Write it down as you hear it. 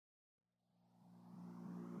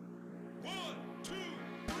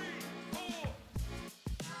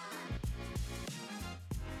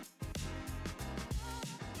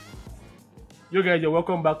You guys, you're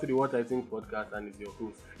welcome back to the What I Think podcast, and it's your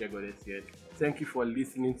host, Goddess here. Thank you for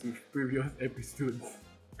listening to previous episodes.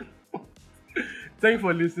 Thank you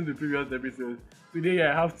for listening to previous episodes. Today,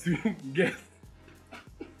 I have two guests,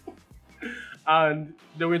 and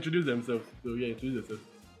they will introduce themselves. So, yeah, introduce yourself.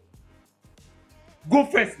 Go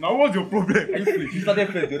first. Now, what's your problem? Are you foolish? You started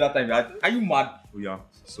first the other time. Are you mad? Oh yeah,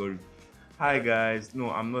 sorry. Hi guys.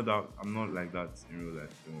 No, I'm not that. I'm not like that in real life.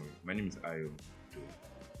 Don't worry. My name is Ayo.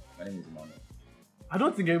 My name is Emmanuel. I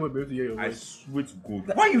don't think anybody will be able to hear your I voice. swear to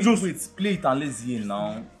God. Why you just wait? Play it and let's hear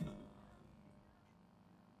now.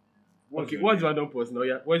 Okay, what's your random person? Oh,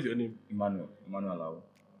 yeah, what's your name? Emmanuel Alao.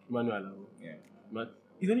 Emmanuel Alao. Yeah. Matt.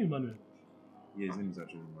 Is your name Emmanuel? Yeah, his name is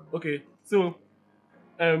actually Emmanuel. Okay, so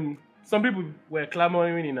some people were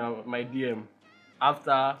clamoring in my DM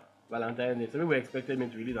after Valentine's Day. Some people expected me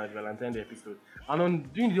to release a Valentine's Day episode.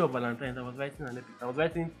 And during the day of Valentine's, I was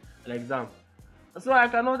writing an exam. So I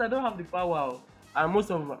don't have the power. And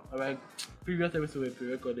most of my previous episodes were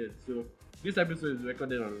pre-recorded. So this episode is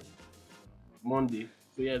recorded on Monday.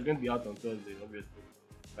 So yeah, it's going to be out on Thursday, obviously.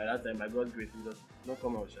 By that time, by God's grace, it does not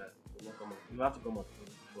come out, It will not come out. It will have to come out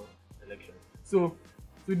before election. So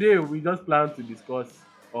today we just plan to discuss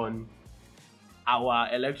on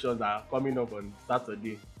our elections that are coming up on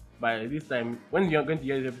Saturday. By this time, when you're going to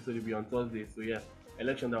hear this episode, it will be on Thursday. So yeah,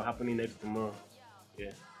 elections are happening next tomorrow.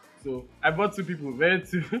 Yeah. So I brought two people, very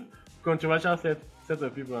two controversial set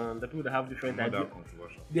of people, and the people that have different Not ideas. that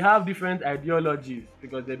controversial. They have different ideologies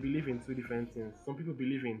because they believe in two different things. Some people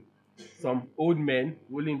believe in some old men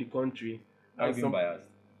ruling the country. Are you And being some biased?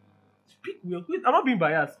 speak well. Wait, I'm not being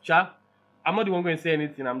biased, Cha. I'm not the one going to say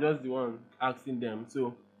anything. I'm just the one asking them.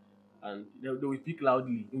 So, and they will speak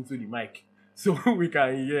loudly into the mic so we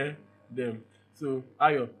can hear them. So,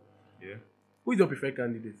 Ayo, Yeah. who is your preferred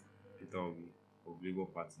candidate? Peter Obi of Labour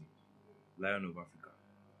Party, Lion of Africa,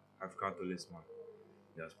 African tallest man.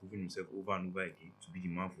 He has proven himself over and over again to be the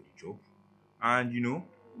man for the job. And you know,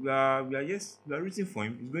 we are rooting for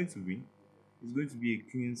him. He's going to win. It's going to be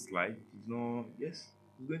a clean slide. He's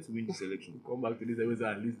going to win this election. Come back to this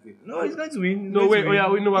episode and listen. No, he's going to win. He's No, going wait, to oh win.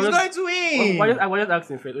 yeah, wait, no, He's I'm going just, to win. I was just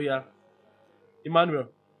asking first. Oh yeah, Emmanuel,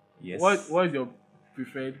 Yes. what is your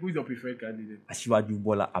preferred? Who is your preferred candidate? Asiwaju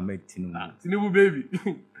Bola Ahmed Tinubu. Tinubu baby.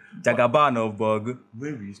 Jagaban of Bog.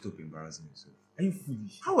 When will you stop embarrassing yourself? Are you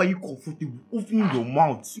foolish? How are you comfortable opening your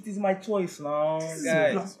mouth? It is my choice now,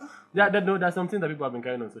 guys. There's something that people have been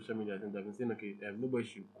carrying on social media. I think they've been saying, okay, nobody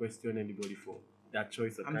should question anybody for their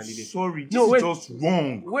choice of I'm candidate. sorry, this No, is wait. just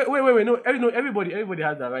wrong. Wait. No, everybody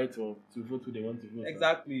has the right to vote who they want to vote.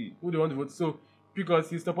 Exactly. Who they want to vote. So because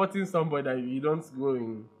he's supporting somebody that you don't support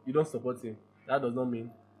him, that does not mean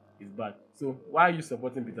it's bad. So why are you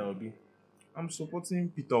supporting Peter Obi? I'm supporting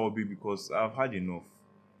Peter Obi because I've had enough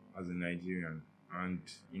as a Nigerian, and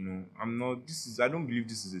you know, I don't believe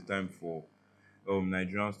this is a time for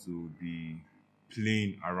Nigerians to be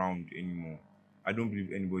playing around anymore. I don't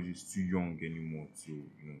believe anybody is too young anymore to,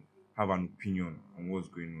 have an opinion on what's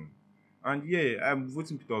going on. And yeah, I'm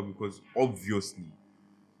voting Peter Obi because obviously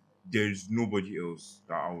there is nobody else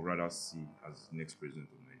that I would rather see as next president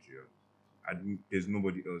of Nigeria. There's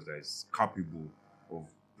nobody else that is capable of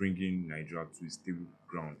bringing Nigeria to a stable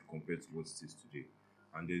ground compared to what it is today.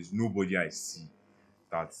 And there's nobody I see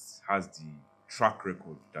that has the track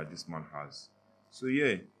record that this man has. So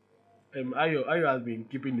yeah. Ayo has been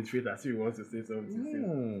keeping his faith as if he wants to say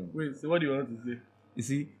something. Wait, so what do you want to say? You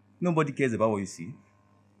see, nobody cares about what you see.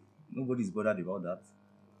 Nobody's bothered about that.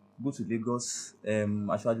 Go to Lagos.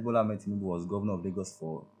 Asiwaju Bola Ahmed Tinubu was governor of Lagos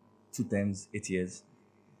for 2 terms, 8 years.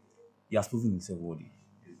 He has proven himself worthy.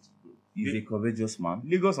 He's a courageous man.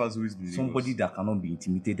 Lagos has always been Somebody Lagos. that cannot be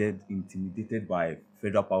intimidated by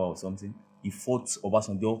federal power or something. He fought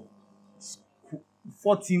Obasanjo,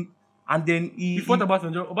 fought him, and then He fought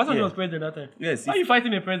Obasanjo. Obasanjo Yeah. was president that time. Yes, Why are you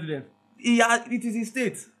fighting a president? it is his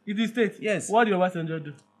state. It is state. Yes. What did Obasanjo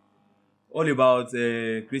do? All about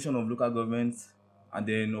creation of local government, and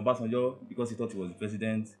then Obasanjo, because he thought he was the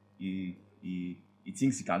president, he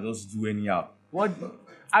thinks he can just do anyhow. What?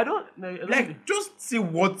 I don't know. Like, just say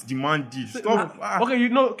what the man did. Stop. Okay,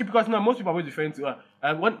 because now most people are always referring to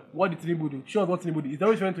what did Tinubu do? Show us what Tinubu did. He's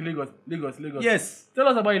always referring to Lagos. Yes, Tell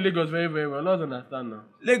us about Lagos very, very well. Let us understand now.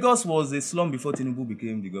 Lagos was a slum before Tinubu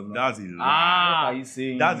became the governor. That's a lie. What are you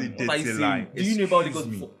saying? That's a What are you dirty saying? lie. Do you know about Lagos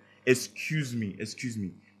Excuse me. before? Excuse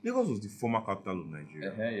me. Lagos was the former capital of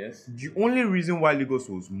Nigeria. Yes. The only reason why Lagos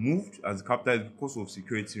was moved as the capital is because of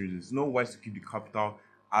security reasons. It's not wise to keep the capital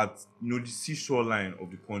at the seashore line of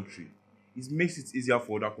the country. It makes it easier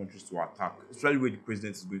for other countries to attack, especially where the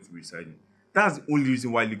president is going to reside in. That's the only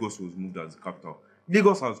reason why Lagos was moved as the capital.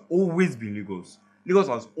 Lagos has always been Lagos. Lagos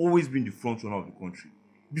has always been the front runner of the country.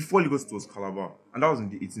 Before Lagos, it was Calabar, and that was in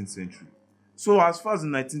the 18th century. So as far as the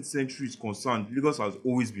 19th century is concerned, Lagos has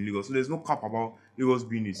always been Lagos. So there's no cap about Lagos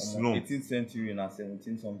being a slum. 18th century and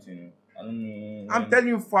 17 something. I don't know. I'm telling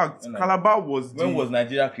you facts. Calabar was When was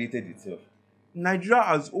Nigeria created itself? Nigeria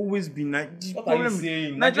has always been What are you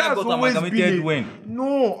saying? Nigeria has got always amalgamated been when?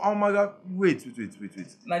 No, oh my god. Wait.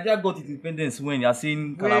 Nigeria got its independence when? You're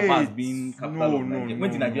saying Calabar has been capital of Nigeria.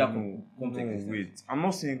 When did Nigeria come to existence? Wait. I'm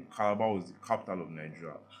not saying Calabar was the capital of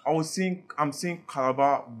Nigeria. I'm saying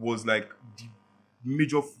Calabar was like the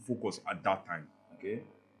major focus at that time. Okay.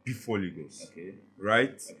 Before Lagos. Okay.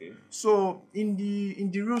 Right? Okay. So in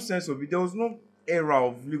the real sense of it, there was no era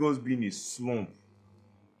of Lagos being a slump.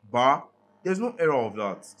 But there's no era of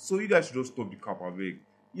that. So you guys should just stop the cap abeg.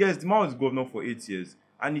 Yes, the man was governor for 8 years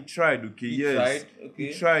and he tried, okay.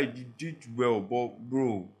 He tried, he did well, but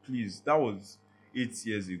bro, please, that was 8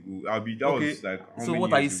 years ago. Was like so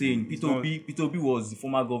what are you saying? Peter Obi was the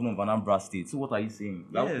former governor of Anambra State. So what are you saying?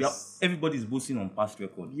 Yes. Everybody's boasting on past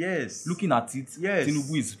record. Yes. Looking at it, yes.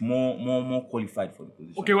 Tinubu is more qualified for the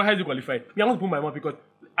position. Okay, well, how is he qualified? Me, I want to put my mouth because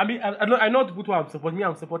I know to put who I'm supporting. Me,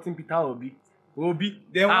 I'm supporting Peter Obi.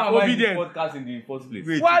 Then why am I in then. the podcast in the first place?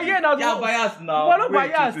 Wait, Why now? You are biased now. We're not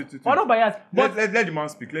Wait, biased. wait. We're not biased. But Let the man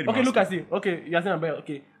speak. okay, look at it. Okay, you're saying I'm biased.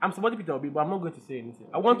 Okay, I'm supporting Peter Obi, but I'm not going to say anything.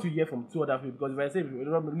 I want to hear from two other people because if I say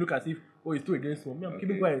look as if it's two against one, me, I'm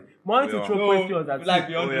keeping quiet. I want to throw questions at like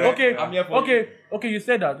you. okay, I'm here for you. Okay, you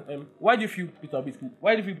said that. Why do you feel Peter Obi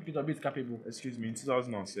is capable? Excuse me, in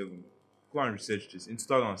 2007. Go and research this. In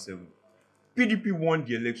 2007, PDP won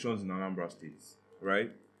the elections in Anambra State, right?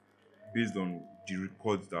 Based on the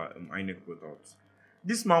records that INEC brought out.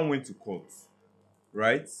 This man went to court,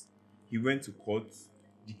 right? He went to court.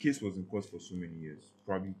 The case was in court for so many years,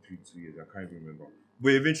 probably 2 years, I can't even remember.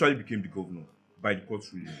 But eventually became the governor by the court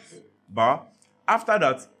rulings. But after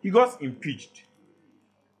that, he got impeached.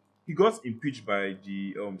 He got impeached by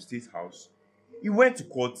the state house. He went to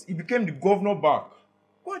court. He became the governor back.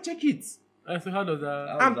 Go and check it. So how does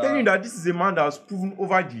that? I'm telling you that this is a man that has proven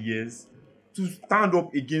over the years to stand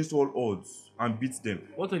up against all odds and beat them.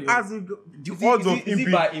 What are the odds of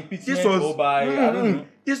impeachment? By impeachment or by I don't know.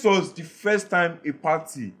 This was the first time a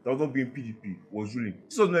party that was not being PDP was ruling.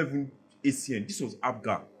 This was not even ACN. This was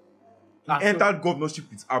ABGA. He entered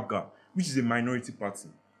governorship with ABGA, which is a minority party,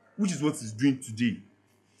 which is what he's doing today.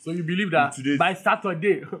 So you believe that by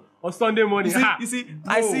Saturday or Sunday morning? You see,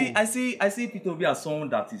 I see Peter Obi as someone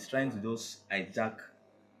that is trying to just hijack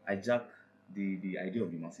the idea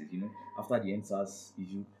of the masses, after the NSAS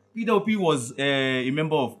issue. Peter Obi was a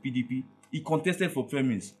member of PDP. He contested for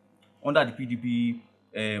premise under the PDP. He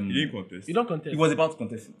didn't contest. You don't contest. He was about to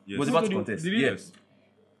contest. Yes. He was about to contest. Yes.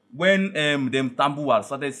 When them Tambuwal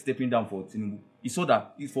started stepping down for Tinubu, he saw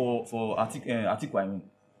that for Atiku, I mean,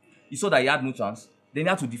 he saw that he had no chance. Then he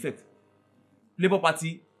had to defect. Labour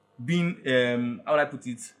Party being how would I put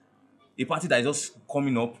it, a party that is just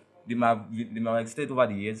coming up. They might have existed over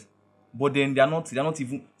the years. But then they are not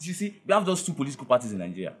even. You see, we have just two political parties in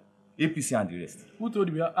Nigeria, APC and the rest. Who told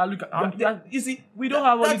you? Look, you see, we don't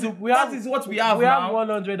have only two. That is what we have we now. have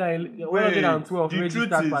 112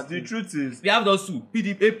 registered parties. The truth is, we have those two,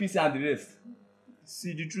 PDP, APC and the rest.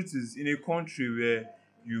 See, the truth is, in a country where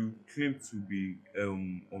you claim to be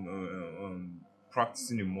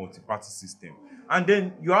practicing a multi-party system, and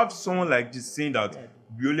then you have someone like this saying that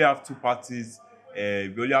we only have two parties,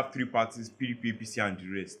 we only have three parties, PDP, APC and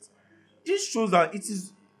the rest. This shows that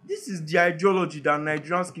this is the ideology that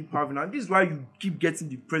Nigerians keep having, and this is why you keep getting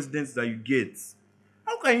the presidents that you get.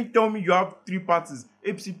 How can you tell me you have three parties,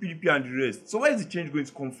 APC, PDP, and the rest? So where is the change going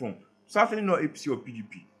to come from? Certainly not APC or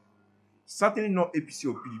PDP. Certainly not APC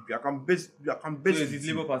or PDP. I can best. So is it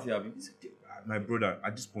Labour Party, Abi? My brother,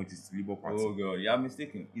 at this point, it's Labour Party. Oh God, you are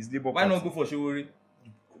mistaken. It's Labour Why Party. not go for Shewori?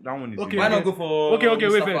 That one is Okay. Why not go for wait.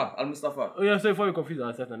 Al-Mustafa? Oh yeah, so before we confuse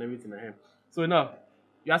ourselves and everything ahead. So now,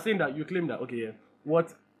 you are saying that you claim that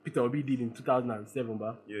what Peter Obi did in 2007,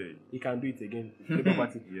 but he can do it again. Labour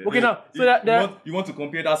Party. Yeah. Okay, now so You want to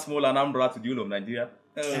compare that small Anambra to the whole of Nigeria?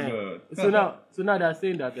 so now they're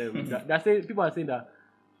saying that people are saying that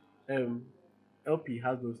LP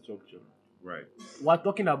has no structure. Right. We're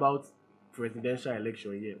talking about presidential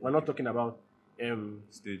election here. We're not talking about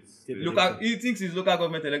States. He thinks it's local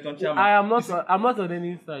government election chairman. I'm not on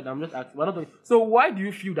any side. I'm just asking. We're not talking. So why do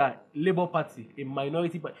you feel that Labour Party, a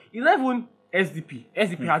minority party, it's not even SDP.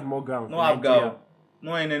 SDP has more ground. No Abga,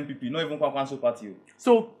 no NNPP, not even Kwakwanso Party.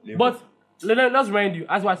 So, Labour. but let's remind you,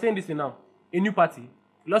 as we're saying this now, a new party.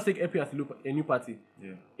 Let's take AP as a new party.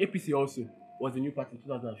 Yeah. APC also was a new party in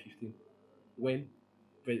 2015 when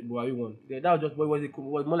Buhari won. That was just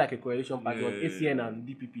was more like a coalition party. It was ACN and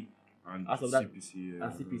DPP. And As of that, CPC.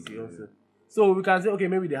 and CPC also. So we can say, okay,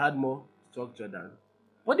 maybe they had more structure than,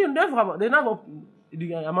 but they never have the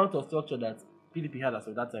amount of structure that PDP had as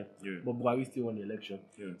of that time. Yeah. But Buhari still won the election.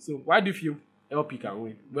 Yeah. So why do you feel LP can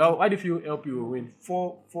win? Well, why do you feel LP will win?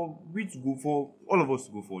 For we to go for all of us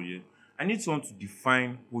to go for, yeah, I need someone to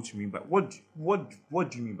define what you mean by what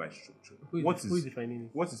do you mean by structure? Who is defining it?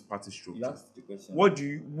 What is party structure? You asked the question. What do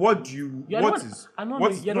you what is I know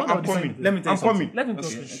what the- is you're no, not I'm understanding coming. it. Let me tell I'm you something. coming. Let me talk.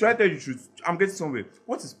 Okay. Should I tell you the truth? I'm getting somewhere.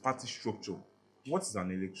 What is party structure? What is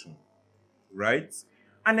an election? Right?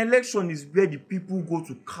 An election is where the people go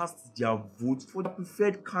to cast their vote for the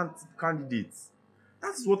preferred candidates.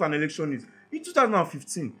 That is what an election is. In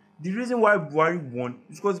 2015, the reason why Buhari won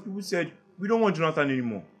is because people said, we don't want Jonathan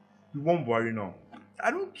anymore. We want Buhari now.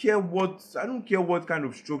 I don't care what kind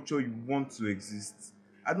of structure you want to exist.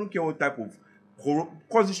 I don't care what type of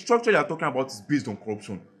because the structure they are talking about is based on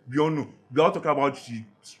corruption. We all know. We are talking about the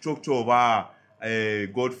structure of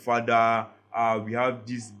Godfather. We have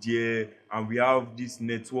this there, and we have this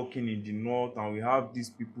networking in the north, and we have these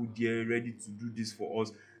people there ready to do this for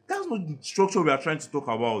us. That's not the structure we are trying to talk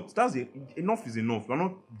about. Enough is enough. We're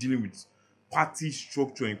not dealing with party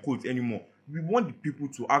structure in quotes anymore. We want the people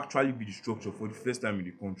to actually be the structure for the first time in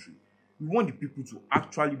the country. We want the people to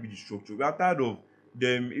actually be the structure. We are tired of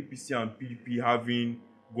them APC and PDP having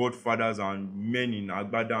godfathers and men in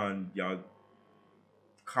Agbada and their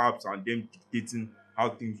caps and them dictating how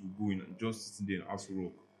things will go in and just sitting there in Aso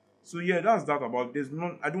Rock. So yeah, that's that about.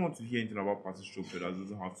 I don't want to hear anything about party structure that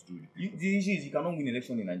doesn't have to do with it. The issue is you cannot win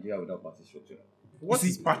election in Nigeria without party structure. What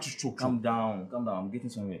is party structure? Calm down. I'm getting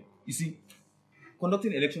somewhere. You see,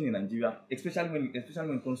 conducting election in Nigeria, especially when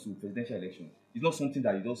it comes to presidential election, is not something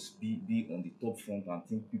that you just be on the top front and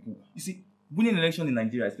think people. You see, winning election in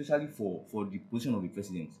Nigeria, especially for the position of the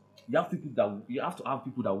president, you have to have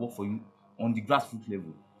people that work for you on the grassroots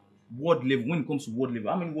level, ward level. When it comes to ward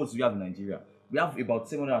level, how many wards do we have in Nigeria? We have about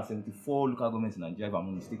 774 local governments in Nigeria, if I'm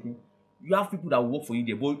not mistaken. You have people that work for you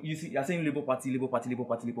there, but you see, you're saying Labour Party.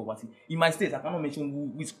 In my state, I cannot mention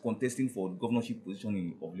who is contesting for the governorship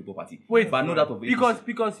position of Labour Party. Wait, but I know that of APC.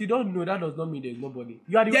 because you don't know, that does not mean there's nobody.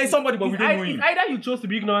 You are There is somebody, but we don't know him. It's either you chose to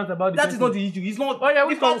be ignorant about That is not the issue. It's not. Oh yeah,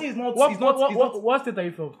 the party is not. What state are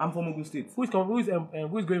you from? I'm from Ogun State. Who is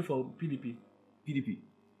going for PDP? PDP.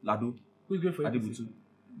 Lado. Who is going for APC? Adebutu.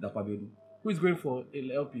 Dapabiodu. Who is going for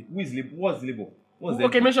LP? Who is Labour? What's Labour?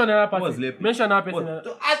 Okay, mention another What's party. LP? Mention another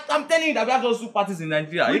person. I'm telling you that we have just two parties in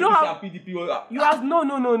Nigeria. We don't APC have- and PDP. You have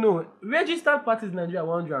no. Registered parties in Nigeria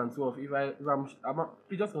 112. If I'm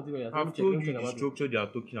please just continue. What you're saying. I've told you the structure they are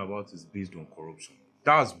talking about is based on corruption.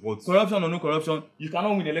 That's what. Corruption or no corruption, you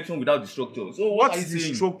cannot win election without the structure. So What are you is the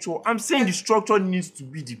saying? structure? I'm saying the structure needs to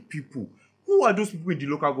be the people. Who are those people in the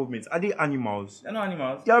local government? Are they animals? They're not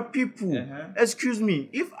animals. They are people. Uh-huh. Excuse me.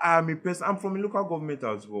 If I am a person, I'm from a local government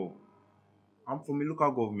as well. I'm from a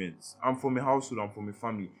local government. I'm from a household. I'm from a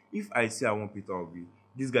family. If I say I want Peter Obi,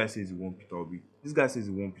 this guy says he wants Peter Obi. This guy says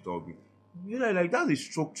he wants Peter Obi. You know, like that's a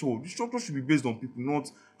structure. The structure should be based on people,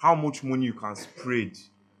 not how much money you can spread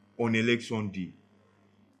on election day.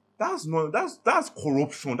 That's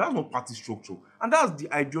corruption. That's not party structure. And that's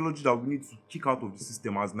the ideology that we need to kick out of the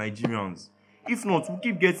system as Nigerians. If not, we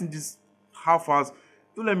keep getting this half-ass.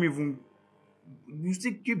 Don't let me even. You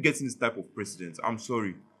still keep getting this type of president. I'm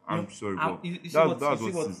sorry. I'm sorry, bro. You see That's what what it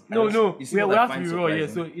it is. is. No, You see we what I have to find be raw here.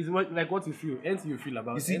 surprising? So it's what you feel. Anything you feel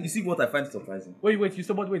about. You see what I find surprising. Wait. You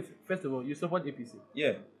support. Wait. First of all, you support APC.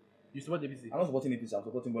 Yeah, You support APC. I'm not supporting APC. I'm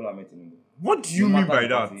supporting Bola Ahmed Tinubu. What do you No mean matter by the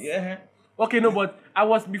that? party. Yeah. Okay, no, but I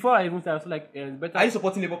was before I even started. I was like, better. Are you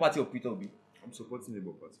supporting Labour Party or Peter Obi? I'm supporting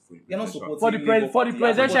Labour Party for you. You're not supporting For the Labour for the Party.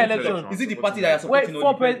 You're presidential supporting- election. Is it the party that you're Wait, supporting for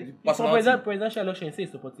or the personality? presidential election, say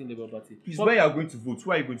supporting Labour Party. Please, For- where you are going to vote?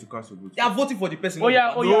 Who are you going to cast your vote? They are voting for the person. Oh not the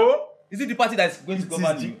yeah, party. No. Is it the party that is going to It is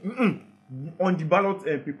govern the- you? On the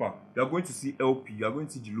ballot paper, you are going to see LP, you are going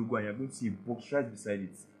to see the logo, and you are going to see a box right beside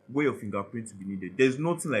it where your fingerprint will be needed. There's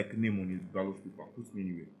nothing like a name on the ballot paper. Put me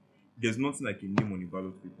anywhere. There's nothing like a name on the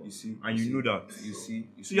ballot paper. You see, and you know that. You see.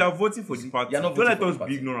 So you are voting for You the see, party. you're not Don't let voting for us the be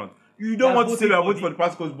party. ignorant. You don't You want are to say we are voting voting for the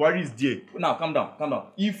party because Buhari is there. Now, calm down.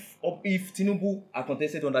 If Tinubu are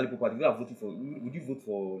contested under Labour Party, would you vote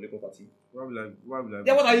for Labour Party? Why will I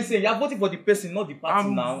Then what are you saying? You are voting for the person, not the party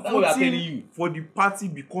I'm now. That's what we are telling voting you. for the party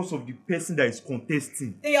because of the person that is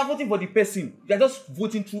contesting. Then you are voting for the person. You are just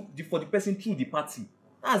voting for the person through the party.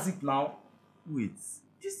 That's it now. Wait,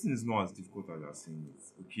 this thing is not as difficult as you're saying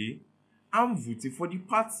it, okay? I'm voting for the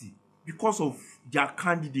party because of their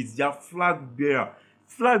candidates, their flag bearer.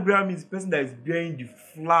 Flag bearer means the person that is bearing the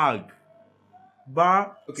flag.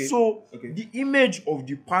 But Okay. so Okay. the image of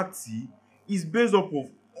the party is based off of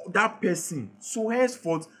that person. So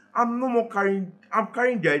henceforth, I'm no more carrying. I'm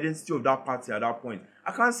carrying the identity of that party at that point.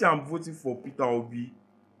 I can't say I'm voting for Peter Obi,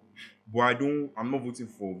 but I'm not voting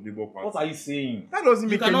for Labour Party. What are you saying? That doesn't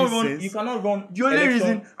You make any cannot run. sense. You cannot run. The only election, reason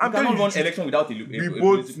I'm you telling cannot you run the truth, election without a we both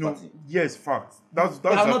political know. party. Yes, fact. That's You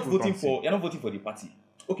are not what voting I'm for. saying. You're not voting for the party.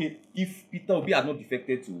 Okay, if Peter Obi had not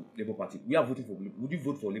defected to Labour Party, we are voting for. Would you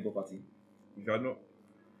vote for Labour Party? If you're not,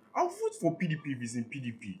 I'll vote for PDP if it's in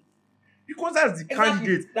PDP. Because that's the Exactly.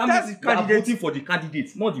 candidate. That That's means the you are candidate. voting for the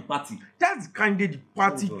candidate, not the party. That's the candidate the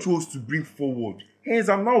party Oh, God. chose to bring forward. Hence,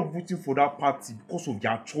 I'm now voting for that party because of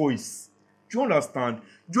their choice. Do you understand?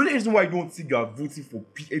 The only reason why I don't think you are voting for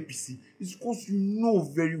APC is because you know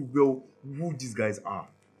very well who these guys are.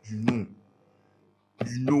 You know.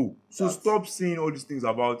 You know. So stop saying all these things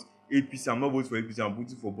about APC. I'm not voting for APC. I'm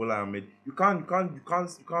voting for Bola Ahmed. You can't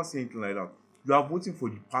say anything like that. You are voting for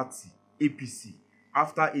the party, APC.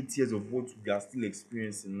 After 8 years of what we are still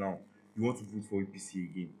experiencing now, you want to vote for APC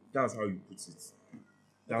again. That's how you put it.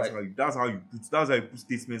 That's how you put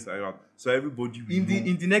statements like that. So everybody will know.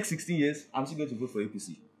 In the next 16 years, I'm still going to vote for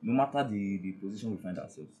APC, no matter the position we find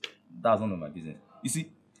ourselves. That's none of my business. You see,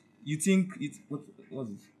 you think it's what's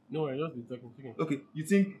this? No, I just be talking. Okay, you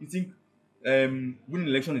think winning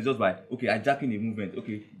election is just by hijacking a movement.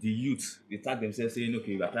 Okay, the youth they tag themselves saying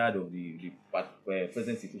okay we are tired of the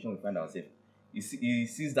present situation we find ourselves. He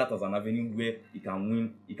sees that as an avenue where he can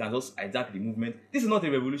win. He can just hijack the movement. This is not a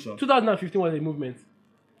revolution. 2015 was a movement.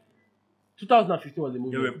 2015 was a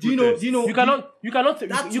movement. Do you know? You cannot.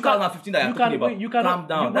 That 2015 that you're talking about. Calm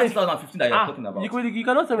down. That's 2015 that you're talking about. You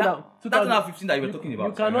cannot tell me that. 2015 that you were talking about.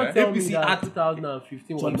 You cannot tell me APC that had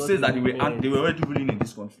 2015 was some not says a that movement. they were already ruling in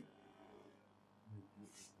this country.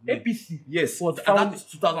 APC. Yes, was and found. that's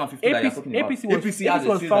 2015 that you're talking about. APC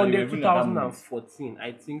was founded 2014.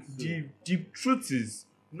 I think so. The truth is,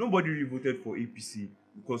 nobody really voted for APC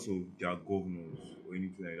because of their governors or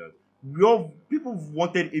anything like that. People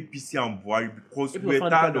wanted APC and Buhari because APC we were was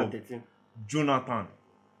tired founded of 2013. Jonathan.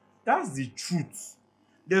 That's the truth.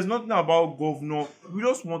 There's nothing about governor. We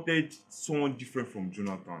just wanted someone different from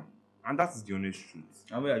Jonathan. And that is the honest truth.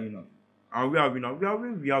 And where are you now? And where are we now? We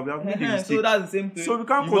have made a mistake. So that's the same thing. So we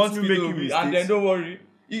can't You want continue Peter making Obi, mistakes. and then don't worry.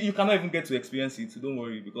 You cannot even get to experience it. So don't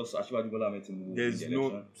worry because Asiwaju Bola Ahmed Tinubu will There's win the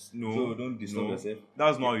election. So don't disturb yourself.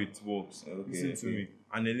 That's not how it works. Okay, Listen to me.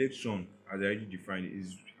 An election, as I already defined,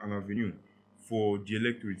 is an avenue for the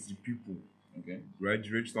electorate, the people, Okay. right,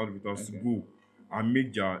 the registered voters to Okay. go and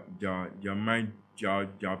make their mind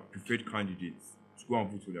their preferred candidates, to go and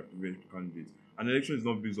vote for their preferred candidates. An election is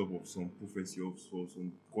not based off of some prophecy of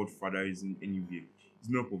some godfatherism anywhere. It's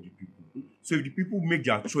made up of the people. So if the people make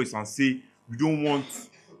their choice and say we don't want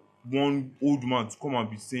one old man to come and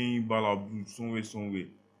be saying balabu somewhere,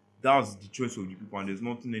 that's the choice of the people, and there's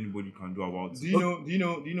nothing anybody can do about Do it. you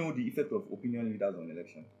know the effect of opinion leaders on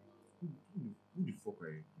election? Who the fuck are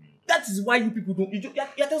you? That is why you people don't.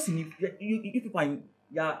 You're just in it. You people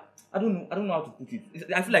are. I don't know how to put it.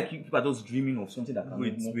 I feel like you people are just dreaming of something that can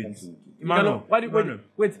Wait. not come to. Emmanuel, Why do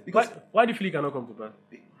Because- why do you feel it cannot come to pass?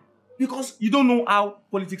 Because you don't know how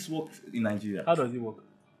politics works in Nigeria. How does it work?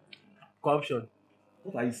 Corruption.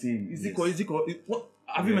 What are you saying? Is Yes. what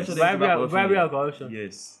have you Yes. mentioned anything about corruption? Bribery yet? and corruption.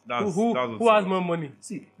 Yes, that's Who that's has more money?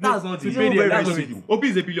 See, that's not to the pay the that's not electorate. it. Obi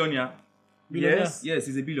is a billionaire. Yes. Yes,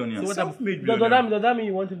 he's a billionaire. So what Self-made does billionaire. that mean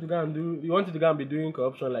you want him to go and do? You want him to go and be doing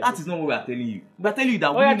corruption like That this? is not what we are telling you. We are telling you that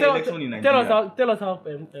Oh, yeah, winning election in Nigeria. tell us how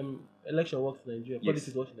election works in Nigeria. Yes.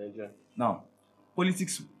 Politics works in Nigeria. Now,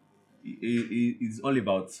 politics is all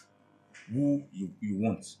about who you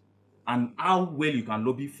want and how well you can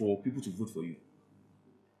lobby for people to vote for you.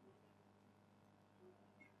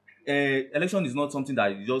 Election is not something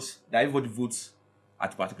that everybody votes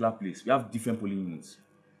at a particular place. We have different polling units.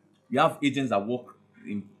 We have agents that work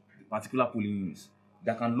in particular polling units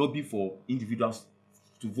that can lobby for individuals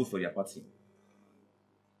to vote for their party.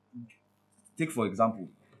 Take for example,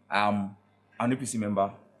 I'm an APC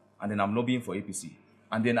member and then I'm lobbying for APC.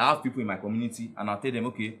 And then I have people in my community and I'll tell them,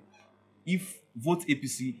 okay, if vote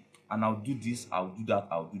APC and I'll do this, I'll do that,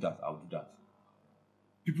 I'll do that, I'll do that.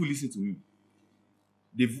 People listen to me.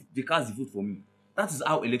 They cast the vote for me. That is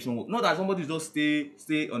how election works. Not that somebody just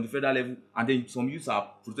stay on the federal level and then some youths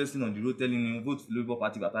are protesting on the road telling them vote Labour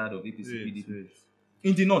Party, we're tired of APC, PDP.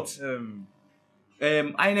 In the north,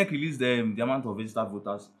 INEC released the amount of registered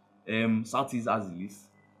voters. Southeast has the list.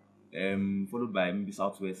 Followed by maybe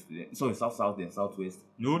Southwest. Sorry, South, then Southwest.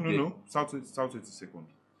 No. Southwest is second.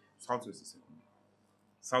 Southwest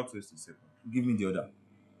is second. Give me the order.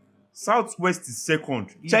 Southwest is second.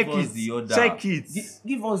 Give Check us it. the order. Check it.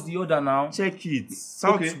 Give us the order now. Check it.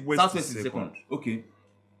 Okay, Southwest is second. Okay.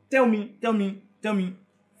 Tell me.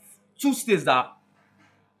 Two states that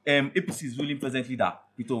APC is ruling presently that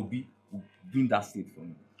Peter Obi will bring that state for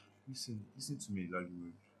me. Listen to me,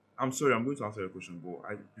 Lagwe. I'm sorry, I'm going to answer your question,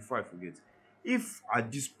 but before I forget, if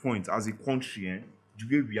at this point, as a country, the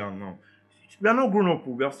way we are now, we are not grown up,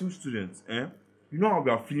 we are still students, you know how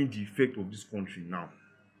we are feeling the effect of this country now.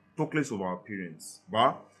 Talk less of our parents.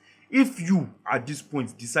 But if you, at this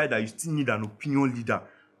point, decide that you still need an opinion leader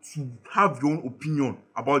to have your own opinion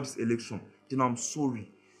about this election, then I'm sorry,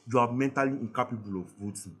 you are mentally incapable of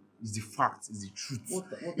voting. It's the fact, it's the truth. What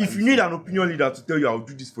if you need an opinion leader to tell you I'll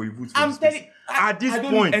do this for you, vote for I'm this telling person. I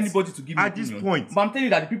don't need anybody to give me at this opinion. point, But I'm telling you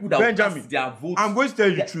that the people that will Benjamin, cast their votes. I'm going to tell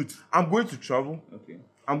you the truth. I'm going to travel. Okay.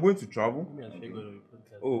 I'm going to travel. Me and Fear God on the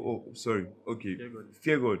podcast. Oh, sorry. Okay.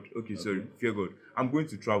 Fear God. Okay, sorry. Fear God. I'm going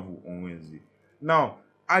to travel on Wednesday. Now,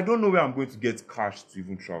 I don't know where I'm going to get cash to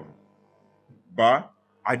even travel. But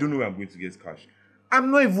I don't know where I'm going to get cash.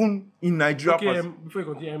 I'm not even in Nigeria. Okay, before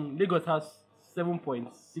you continue, Lagos has 7.6,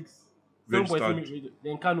 7.2 million,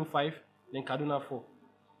 then Kano 5, then Kaduna 4.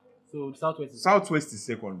 So Southwest is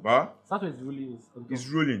second, but Southwest is ruling is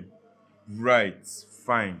ruling. Right,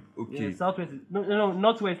 fine, okay. Yeah, Southwest is, no,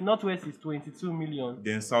 Northwest is 22 million.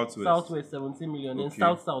 Then Southwest 17 million. Okay.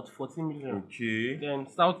 Then South 14 million. Okay. Then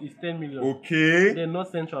South is 10 million. Okay. Then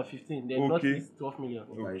North Central 15. Then Okay. Northeast 12 million.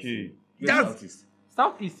 Okay. Southeast.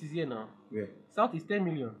 Southeast is here now. Where? South is 10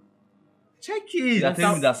 million. Check They it. are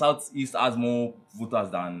telling me that Southeast has more voters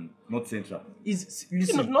than North Central.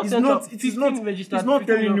 Listen, North it's Central, not 15 registered, it's not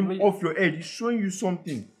 15 telling million him off your head. It's showing you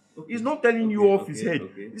something. Okay. It's not telling you off his head.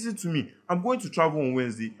 Okay. Listen to me. I'm going to travel on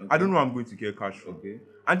Wednesday. I don't know where I'm going to get cash from. Okay.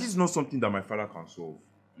 And this is not something that my father can solve.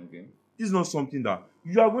 Okay. This is not something that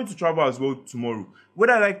you are going to travel as well tomorrow.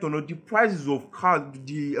 Whether I like it or not, the prices of car,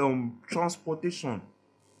 the transportation,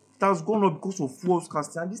 it has gone up because of fuel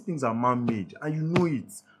scarcity, and these things are man-made, and you know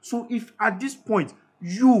it. So if at this point,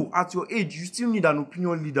 you, at your age, you still need an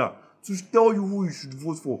opinion leader to tell you who you should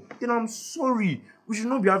vote for, then I'm sorry. We should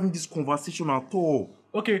not be having this conversation at all.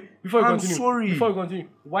 Okay, before you I'm continue, sorry.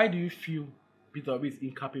 why do you feel Peter Obi is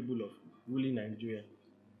incapable of ruling Nigeria?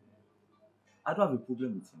 I don't have a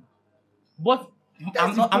problem with him. But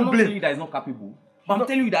I'm not telling you that he's not capable. But I'm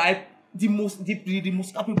telling you that the most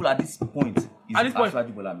capable at this point is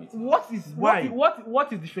Ashwaji Bola Ahmed.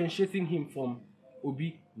 What is differentiating him from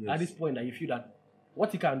Obi at this point that you feel that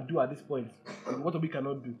what he can do at this point is what Obi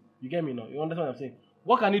cannot do? You get me now? You understand what I'm saying?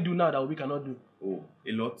 What can he do now that Obi cannot do? Oh,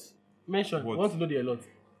 a lot. Mention. What? I want to know the a lot.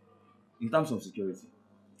 In terms of security.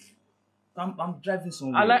 I'm driving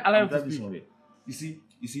somewhere. I like I'm to driving speak. somewhere.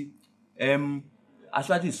 You see,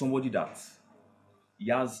 Ashwaji is somebody that he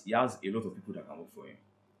has a lot of people that can work for him.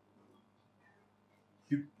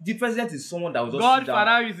 The president is someone that will just sit down.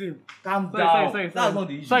 Godfatherism. Calm Sorry, down. sorry. That's not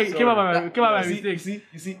the issue. Sorry, it came out by mistake.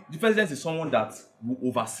 You see, the president is someone that will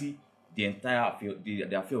oversee the entire affair, the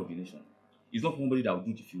affair of the nation. He's not somebody that will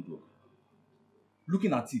do the field work.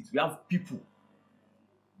 Looking at it, we have people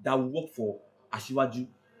that will work for Ashwaji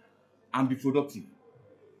and be productive.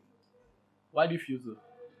 Why do you feel so?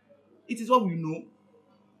 It is what we know.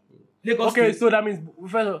 Lagos Okay, State, so that means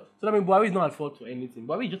Buhari is not at fault for anything.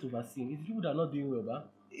 Buhari is just overseeing. It's people that are not doing well,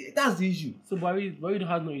 but that's the issue. so Buhari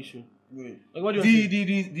has no issue. Like, what do you want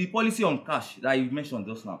to say? The policy on cash that you mentioned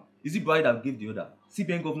just now, is it Buhari that gave the order?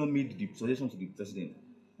 CBN governor made the suggestion to the president.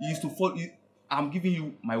 He used to follow. I'm giving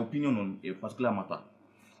you my opinion on a particular matter.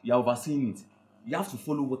 You are overseeing it. You have to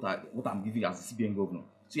follow what I'm giving as the CBN governor.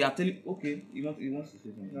 So you are telling, okay, he wants to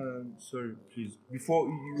say something. Sorry, please. Before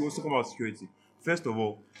you also talk about security, first of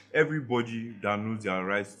all, everybody that knows their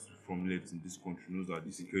rights from left in this country knows that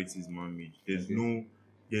the security is man-made. There's no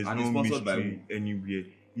mystery anywhere.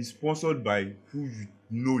 It's sponsored by who you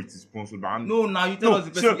know it is sponsored by. No, now you tell us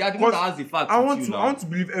the person. You are the one that has the facts. I want to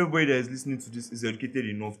believe everybody that is listening to this is educated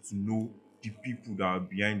enough to know the people that are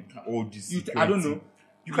behind all this security. I don't know.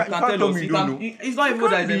 You can't tell me you don't know. It's not even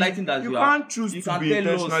that is enlightened as you are. You can't choose to be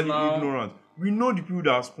intentionally ignorant. We know the people that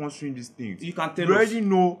are sponsoring these things. You can tell we us. already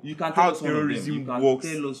know You can tell how us one of them. terrorism You can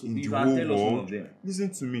works tell us- in you the can whole tell us one of world. them.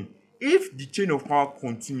 Listen to me. If the chain of power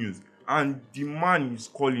continues and the man is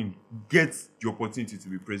calling gets the opportunity to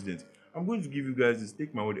be president, I'm going to give you guys this.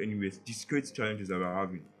 Take my word anyways. The security challenges that we're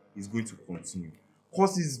having is going to continue.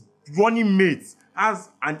 Because his running mate has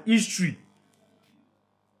an history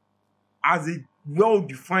as a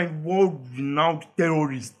well-defined, world-renowned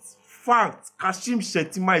terrorist. Fact, Kashim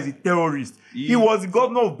Shettima is a terrorist. He was the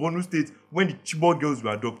governor of Borno State when the Chibok girls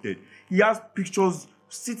were adopted. He has pictures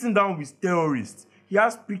sitting down with terrorists. He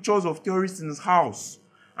has pictures of terrorists in his house.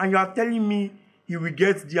 and you are telling me he will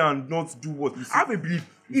get there and not do what? I have a belief.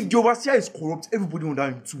 If the overseer is corrupt, everybody under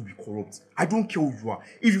him too will be corrupt. I don't care who you are.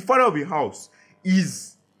 If the father of a house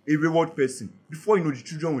is a wayward person, before you know, the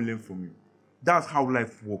children will learn from you. That's how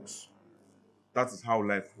life works. That is how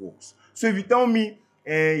life works. So if you tell me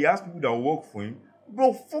he has people that work for him,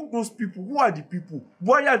 bro, fuck those people. Who are the people?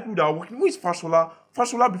 Why are the people that are working? Who is Fashola?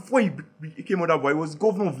 Fashola, before he became under Buhari, was the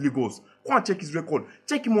governor of Lagos. Go and check his record.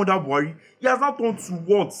 Check him under Buhari. He has not turned to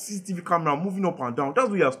what? CCTV camera moving up and down. That's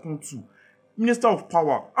what he has turned to. Minister of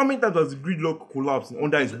Power. How many times has the gridlock collapsed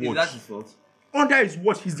under his watch? Is that his fault? Under his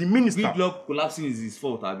watch, he's the minister. Gridlock collapsing is his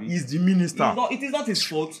fault, Abi. He's the minister. It is not his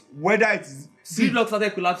fault. Whether it is... Gridlock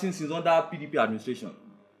started collapsing since under PDP administration.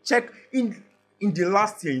 Check in the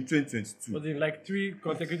last year in 2022. Was it like 3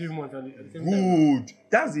 consecutive months at the same time? Good.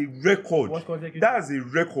 That's a record. What consecutive? That's a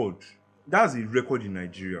record. That's a record in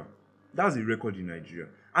Nigeria. That's a record in Nigeria.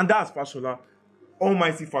 And that's Fashola.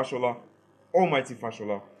 Almighty Fashola. Almighty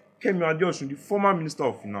Fashola. Kemi Adeosun, the former Minister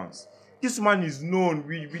of Finance. This woman is known.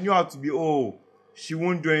 We knew her to be, she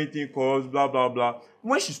won't do anything corrupt, blah, blah, blah.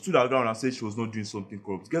 When she stood her ground and said she was not doing something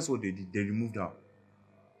corrupt, guess what they did? They removed her.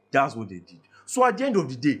 That's what they did. So at the end of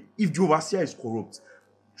the day, if the overseer is corrupt,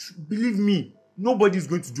 believe me, nobody is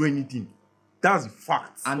going to do anything. That's a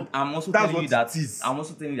fact. And I'm also That's telling you what that it is.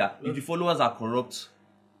 if the followers are corrupt,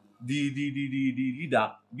 the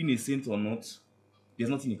leader, being a saint or not,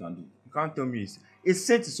 there's nothing he can do. You can't tell me a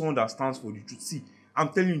saint is someone that stands for the truth. See, I'm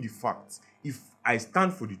telling you the facts. If I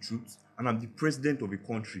stand for the truth and I'm the president of a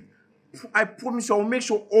country, I promise you I will make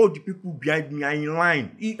sure all the people behind me are in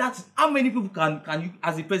line. That's how many people can you,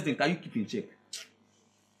 as a president, can you keep in check?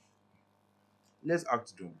 Let's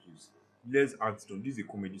act dumb, please. Let's act dumb. This is a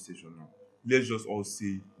comedy session now. Let's just all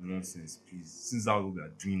say nonsense, please. Since that's what we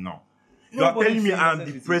are doing now. You are telling me I'm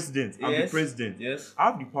the president. I'm the president. Yes. I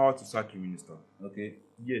have the power to sack a minister. Okay.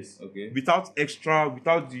 Yes. Okay. Without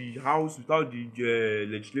the house, without the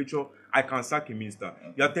legislature, I can sack a minister.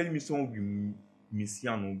 Okay. You are telling me someone will be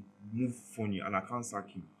messian or move funny and I can't sack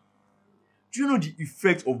him. Do you know the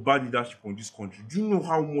effect of bad leadership on this country? Do you know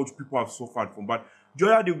how much people have suffered from bad?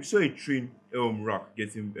 The other day we saw a train rack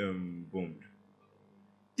getting bombed.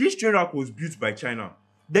 This train rack was built by China.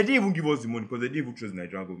 They didn't even give us the money because they didn't even trust the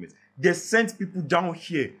Nigerian government. They sent people down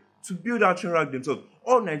here to build that train rack themselves.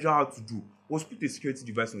 All Nigeria had to do was put a security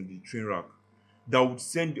device on the train rack that would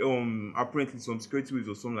send apparently some security waves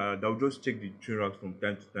or something like that would just check the train rack from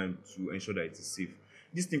time to time to ensure that it is safe.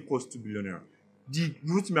 This thing cost 2 billion naira. The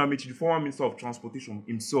Rotimi Amaechi, the former Minister of Transportation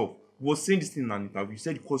himself, was saying this thing in an interview. He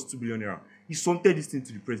said it cost 2 billion naira. He submitted this thing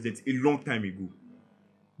to the president a long time ago.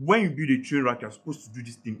 When you build a train rack, you're supposed to do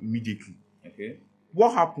this thing immediately. Okay.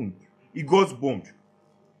 What happened? It got bombed.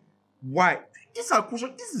 Why? These are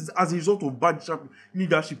questions. This is as a result of bad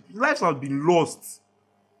leadership. Lives have been lost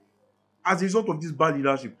as a result of this bad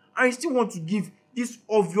leadership. And you still want to give this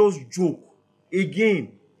obvious joke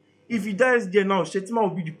again. If he dies there now, Shettima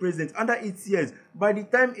will be the president under 8 years. By the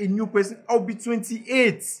time a new person, I'll be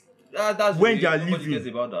 28. That's when they are nobody leaving, cares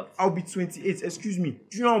about that. I'll be 28. Excuse me.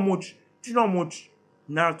 Do you know how much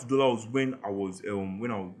naira to dollar was when I was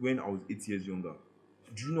 8 years younger?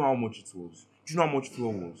 Do you know how much it was? Do you know how much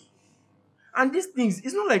fuel was? And these things,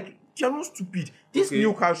 it's not like they are not stupid. This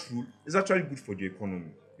new cash rule is actually good for the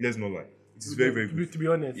economy. Let's not lie. It is very, very good. To be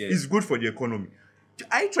honest. Yeah. It's good for the economy.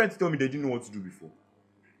 Are you trying to tell me they didn't know what to do before?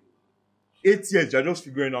 8 years, they're just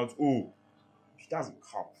figuring out, that's a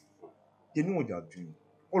cap. They know what they are doing.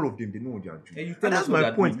 All of them, they know what they are doing. You And that's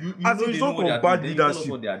my point. As a result of bad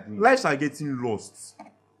leadership, lives are getting lost.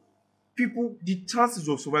 People, the chances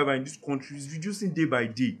of survival in this country is reducing day by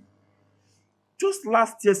day. Just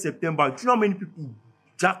last year, September, do you know how many people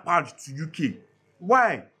jackpot to UK?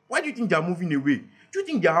 Why? Why do you think they are moving away? Do you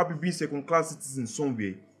think they are happy being second-class citizens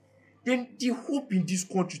somewhere? Then the hope in this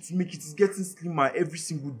country to make it is getting slimmer every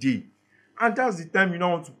single day. And that's the time you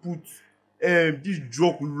now want to put this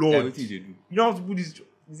drug lord. Everything they do. You don't want to put this.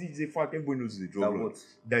 It's a fact. Everybody knows he's a drug lord.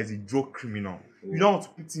 That is a drug criminal. You don't want to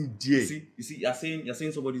put him there. You see, you're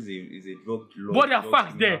saying somebody is a drug lord. But there are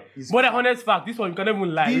facts there. But there are honest facts. This one you can't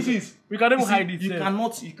even lie. We can't even hide it.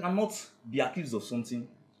 You cannot be accused of something,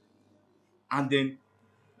 and then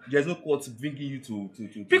there's no court bringing you to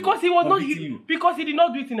because he was not you. Because he did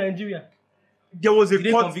not do it in Nigeria. There was a Did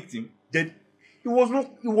they court. convict him?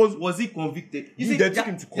 Was he convicted? They took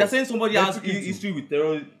him to court. You're saying somebody They has took him to- history with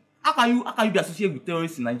terrorism. How can you be associated with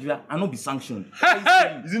terrorists in Nigeria and not be sanctioned?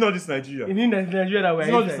 Is it not this Nigeria? In Nigeria that we're Is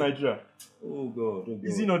it not this inside. Nigeria? Oh God.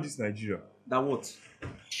 Is it not this Nigeria? That what?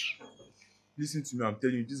 Listen to me, I'm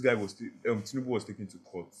telling you, this guy Tinubu was taken to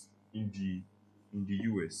court in the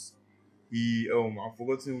US. He I've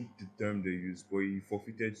forgotten the term they used, but he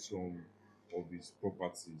forfeited some of his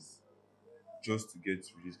properties just to get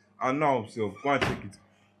released. And now himself, go and check it.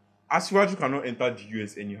 Asiwaju cannot enter the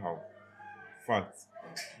US anyhow. Fact.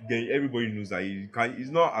 Then everybody knows that it's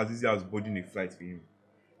not as easy as boarding a flight for him.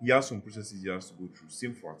 He has some processes he has to go through.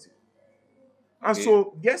 Same for Atiku. And Okay.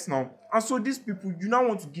 so, yes, now. And so, these people, you now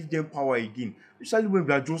want to give them power again. Especially when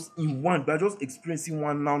we are just in one, we are just experiencing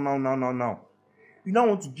one now. You now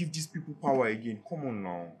want to give these people power again. Come on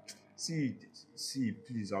now. See,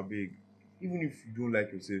 please, I beg. Even if you don't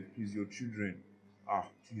like yourself, please, your children.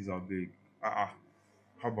 Please, I beg. How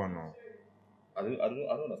about now? I don't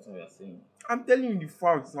understand what you're saying. I'm telling you the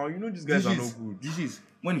facts now. You know these guys are not good. This is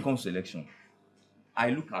when it comes to election. I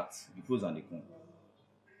look at the pros and the cons.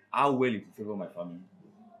 How well it will favor my family.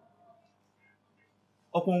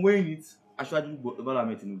 Upon weighing it, Ashwaju Bola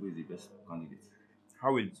Ahmed Tinubu is the best candidate.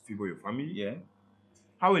 How will it favor your family? Yeah.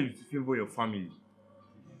 How will it favor your family?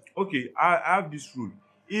 Okay, I have this rule.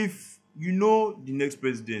 If you know the next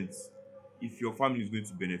president, if your family is going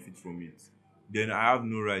to benefit from it, then I have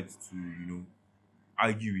no right to,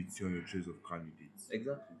 argue with you on your choice of candidates.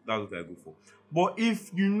 Exactly. That's what I go for. But if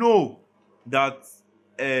you know that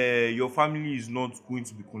your family is not going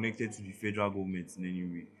to be connected to the federal government in any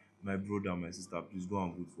way, my brother, my sister, please go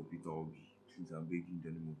and vote for Peter Obi. Please, I'm begging in the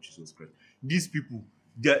name of Jesus Christ. These people,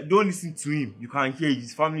 don't listen to him. You can hear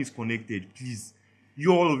his family is connected. Please,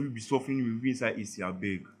 all of you be suffering. You will be inside AC. I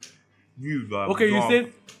beg. Okay, you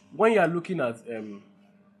said when you are looking at you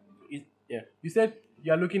said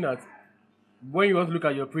you are looking at when you want to look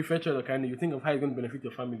at your preferred choice of candidate, you think of how it's going to benefit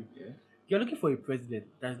your family. Yeah. You're looking for a president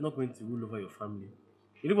that is not going to rule over your family.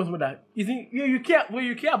 You look for someone that isn't you care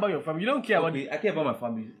about your family. You don't care about I care about my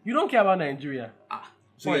family. you don't care about Nigeria.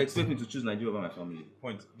 So you expect me to choose Nigeria over my family?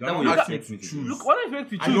 Point. That what Don't you ask me expect me to choose. do. Look, what do you expect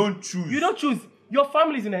to choose? I don't choose. You don't choose. Your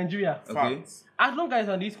family is in Nigeria. Okay. Facts. As long as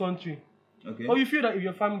it's in this country. Okay. Or you feel that if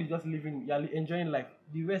your family is just living, you're enjoying life,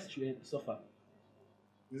 the rest should suffer.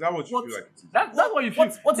 Is that what you What? feel like it is? That's what you feel. What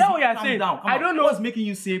is That's what you're calm saying. down, come I on. don't know. What's making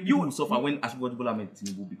you say people You- will suffer when Ashwaju Bola Ahmed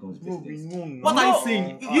Tinubu becomes Bro, we president? know now. What are you No.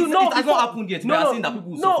 saying? You know it has before- not happened yet. We are saying that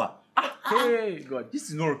people will suffer. Hey God. This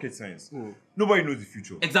is not rocket science. Hmm. Nobody knows the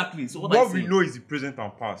future. Exactly. So what are you What we saying? know is the present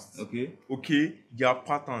and past. Okay. Okay? There are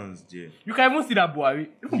patterns there. You can even see that Buhari.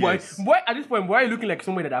 Yes. Buhari at this point, Buhari looking like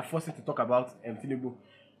somebody that are forcing to talk about Tinubu.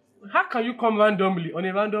 How can you come randomly on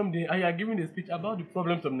a random day and you are giving a speech about the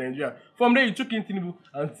problems of Nigeria? From there you took in Tinubu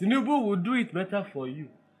and Tinubu will do it better for you.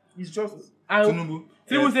 It's just And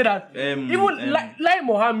Tinubu. said that like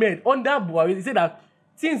Mohammed under Buhari, he said that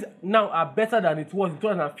things now are better than it was in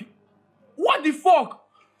 2015. What the fuck?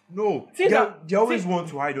 no. Things They always see- want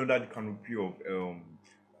to hide under the canopy of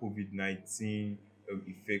COVID-19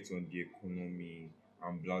 effects on the economy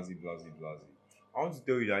and blah. I want to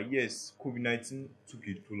tell you that yes, COVID-19 took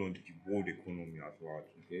a toll on the world economy at large.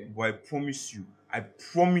 Okay. But I promise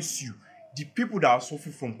you, the people that are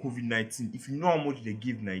suffering from COVID-19, if you know how much they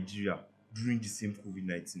gave Nigeria during the same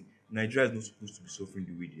COVID-19, Nigeria is not supposed to be suffering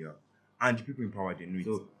the way they are. And the people in power, they know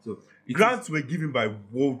it. So Grants were given by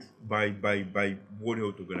World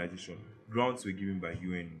Health Organization. Grants were given by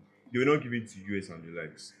UN. They were not given to US and the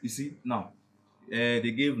likes. you see now,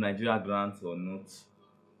 they gave Nigeria grants or not.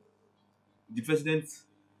 The president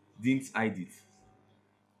didn't hide it.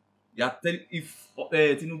 They are telling if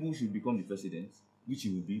Tinubu should become the president, which he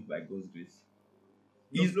will be by God's grace.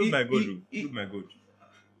 No, Is- no, he- my God, he- no, my God.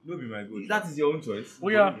 No, be my God. That is your own choice. Oh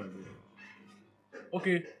yeah. No, be my God.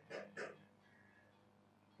 Okay.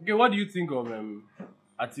 Okay, what do you think of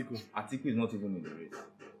Atiku? Atiku is not even in the race.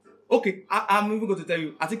 Okay, I'm even going to tell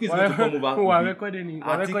you, Atiku is going to come over. We're Obi. recording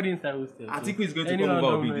inside hostel. Atiku is going to Any come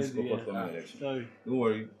over random Obi this idea. upcoming election. Sorry. Don't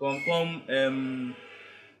worry. Come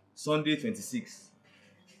Sunday 26th.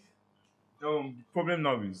 The problem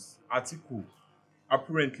now is Atiku.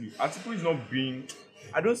 Apparently, Atiku is not being.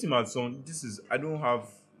 I don't see my son.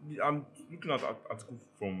 I'm looking at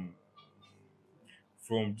Atiku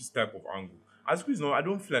from this type of angle. Atiku is not. I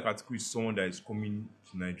don't feel like Atiku is someone that is coming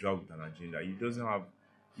to Nigeria with an agenda. He doesn't have.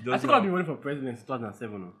 Atiku has been running for president since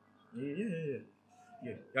 2007. No?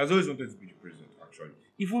 Yeah. He has always wanted to be the president. Actually,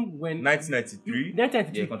 Even when 1993.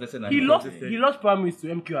 1993, Yeah, contested he lost. 1993. He lost primaries to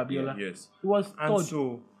MQ Abiola. Yes. He was And third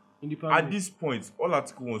so in the at primary. this point, all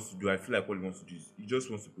Atiku wants to do, I feel like all he wants to do is he just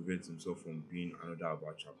wants to prevent himself from being another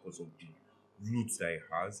Abacha because of the roots that he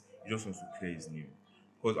has. He just wants to clear his name.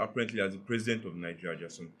 Because apparently, as the president of Nigeria, there are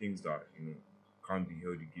some things that can't be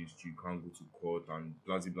held against you, can't go to court, and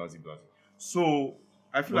blah. So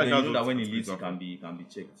I feel But like then that's you know that what when he it's leaves, he going can be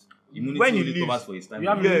checked. When Immunity he only leaves, covers for his time. You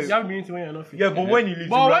have Yeah. you have immunity when you're not fit. Yeah, but when he leaves,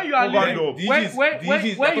 But he'll when you are covered leaving, up. The when issues, when the when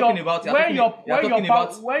issues, when you're your talking about, when your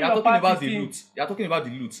when your about party the team- loot. You're talking about the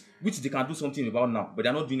loot, which they can do something about now, but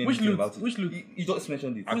they're not doing Which anything loot? about it. Which loot? He just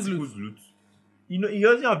mentioned it. Who's Articles loot. You know, he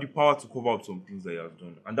doesn't have the power to cover up some things that he has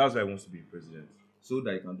done, and that's why he wants to be president. So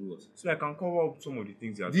that he can do what? So I can cover up some of the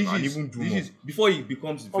things he has This done and is even do this more. is before he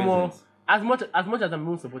becomes the Omo, president. as much as I'm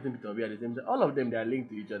even supporting Peter Obi at the same time, all of them they are linked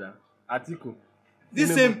to each other. Atiku.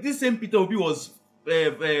 This same Peter Obi was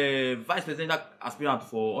vice presidential aspirant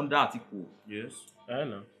for under Atiku. Yes, I don't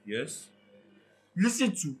know. yes.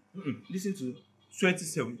 Listen to Listen to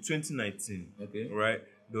 2019. okay. Right?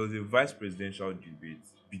 There was a vice presidential debate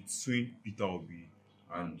between Peter Obi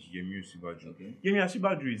and Yemi Osinbajo. Okay. Yemi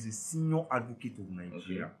Osinbajo is a senior advocate of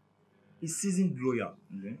Nigeria, a seasoned lawyer.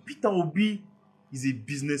 Okay. Peter Obi is a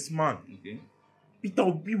businessman. Okay. Peter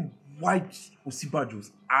Obi wiped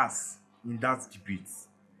Osinbajo's ass in that debate.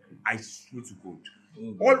 I swear to God.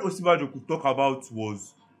 Okay. All Osinbajo could talk about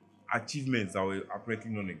was achievements that were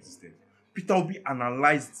apparently non-existent. Peter Obi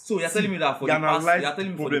analyzed. So you're telling me that for he the past, analyzed you're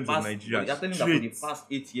telling me for the problems of past, Nigeria you're telling me that for the straight. past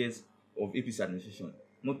 8 years of APC administration,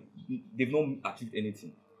 they've not achieved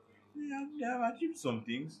anything. They have achieved some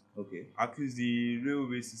things. Okay. At least the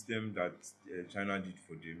railway system that China did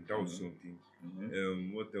for them, that was something.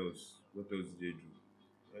 Mm-hmm. What else? What else did they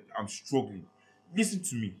do? I'm struggling. Listen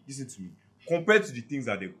to me. Compared to the things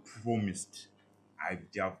that they promised,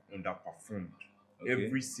 they have underperformed. Okay.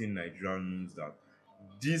 Every sane Nigerian knows that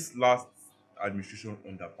this last administration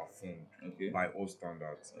underperformed by all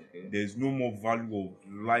standards. Okay. There's no more value of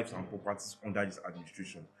lives and properties under this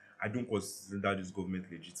administration. I don't consider this government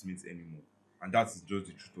legitimate anymore. And that is just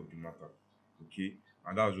the truth of the matter. Okay?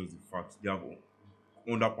 And that's just the fact. They have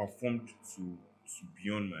underperformed to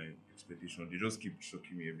beyond my expectation. They just keep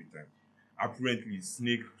shocking me every time. Apparently,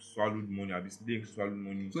 Snake swallowed money. Snake swallowed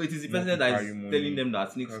money. So it is the president that is money. telling them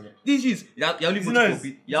that snakes. Carry- This is you're only It's voting nice. for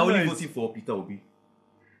you're only It's nice. voting for Peter Obi.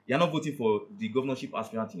 You're not voting for the governorship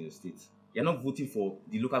aspirant in your state. You're not voting for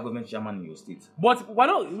the local government chairman in your state. But why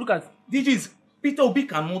not look at This is Peter Obi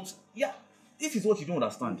cannot. Yeah, this is what you don't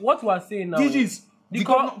understand. what we are saying now? This is The the,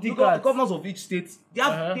 gov- the look at- governors of each state. They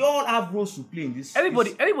have they all have roles to play in this.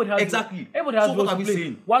 Everybody has exactly. Everybody has so roles what are to we play.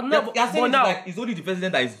 saying? Well, no, You're saying but it's now like it's only the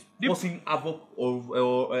president that is causing havoc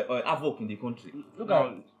or havoc in the country. look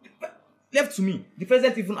at Left to me, the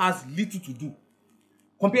president even has little to do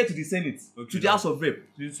compared to the Senate, Okay, to the House of Rep.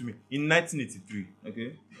 Listen to me. In 1983,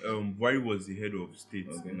 Okay. Buhari was the head of state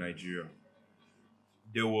Okay. in Nigeria.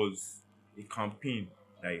 There was a campaign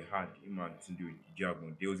that he had, him and Tunde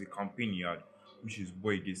Idiagbon. There was a campaign he had, which is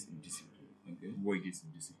Boy Against Indiscipline. Okay. Boy Against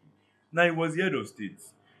Indiscipline. Now, he was the head of state.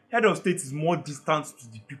 Head of state is more distant to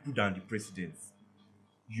the people than the president.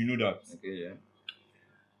 You know that. Okay. Yeah.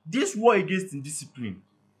 This war against indiscipline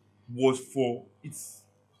was for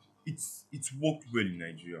it's worked well in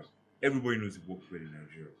Nigeria. Everybody knows it worked well in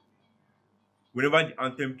Nigeria. Whenever the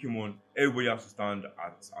anthem came on, everybody has to stand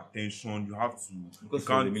at attention. You have to Because you of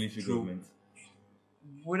can't the military throw- government.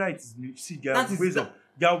 Whether it is see, there That are is ways that- of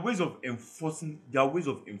there are ways of enforcing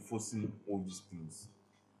all these things.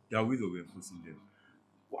 There are ways of enforcing them.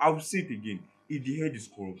 I will say it again. If the head is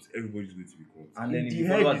corrupt, everybody's going to be corrupt. And then if the the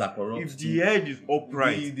head followers is, are corrupt if too, the head is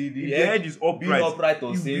upright, the if the head is being upright, upright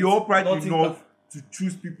or if safe, be upright nothing enough to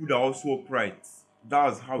choose people that are also upright.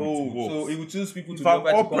 That's how it Oh, works. so he will choose people to If be I'm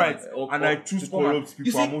upright, upright to come and I choose to come and- corrupt You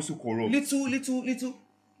people, see, I'm also corrupt. little.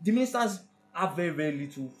 The ministers have very, very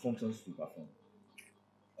little functions to perform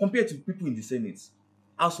compared to people in the Senate,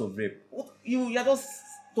 House of Rep. What you're just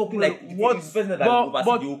talking like What- the president that will oversee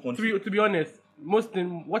the whole country. to be honest,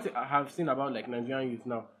 what I have seen about like Nigerian youth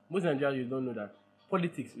now, most Nigerian youth don't know that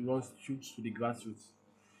politics runs shoots to the grassroots.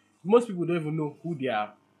 Most people don't even know who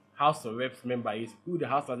their House of Reps member is, who the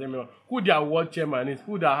House of Reps member, who their ward chairman is,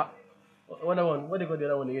 who the what they call the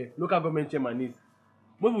other one again, local government chairman is.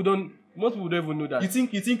 Most people don't even know that. You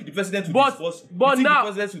think the president will disburse? But you think now-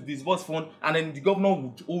 the president will disburse fund and then the governor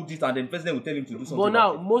will hold it and then the president will tell him to do something. But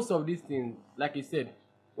now, about most of these things, like I said,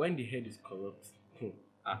 when the head is corrupt,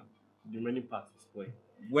 the remaining part is spoiled. it.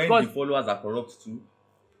 When because- the followers are corrupt too,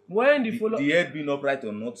 When the head being upright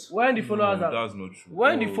or not. when the followers No, are that's not true.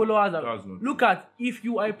 when the No, followers that's are not look true. at, if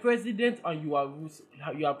you are a president and you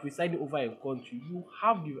are presiding over a country, you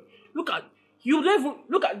have the you don't even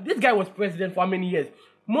look at this guy was president for how many years.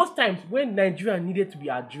 Most times when Nigeria needed to be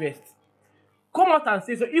addressed, come out and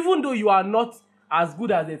say so. Even though you are not as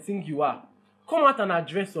good as they think you are, come out and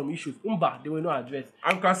address some issues. They will not address.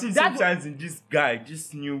 I can see That's sometimes in this guy,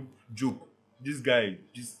 this new joke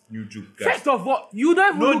guy. First of all, you don't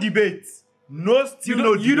even No look, debate. No, still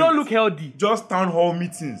no You don't debate. look healthy. Just town hall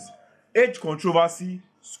meetings, age controversy,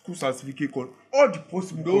 school certificate all the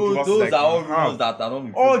possible controversies Those that are you all can have. rumors that are not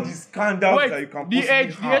been All proven. the scandals that you Wait, can the possibly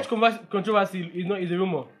age have. controversy is a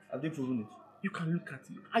rumor. Have they proven it? You can look at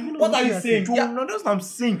it. Are you not What are looking you at saying? it? Joe, Yeah. no, that's what I'm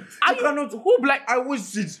saying. Are You you cannot. who like I always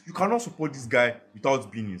say this, you cannot support this guy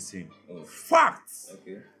without being insane. Oh. Facts.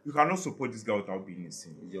 Okay. You cannot support this guy without being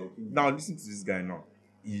insane. Is your opinion? Now listen to this guy now.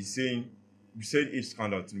 He's saying, you said age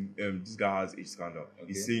scandal to this guy has age scandal.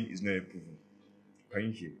 He's Okay. saying it's not proven. Can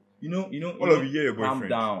you hear? You know. All of you hear your Calm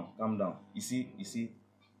boyfriend. down. You see.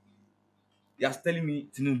 You're telling me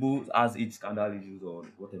Tinubu has age scandal issues or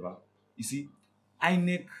whatever. You see,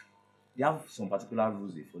 INEC, they have some particular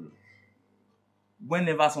rules they follow.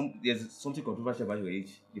 Whenever there's something controversial about your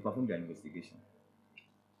age, they perform their investigation.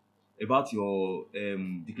 About your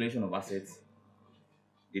declaration of assets,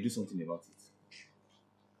 they do something about it.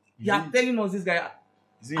 You are telling us this guy.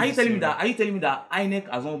 Are you telling me that INEC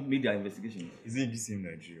has not made their investigation? Is it the same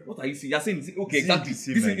Nigeria? What are you saying? You're saying okay, Is it exactly. the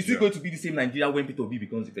same Is Nigeria? it going to be the same Nigeria when Peter Obi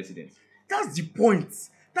becomes the president? That's the point.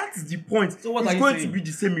 That is the point. So what it's are you going saying? to be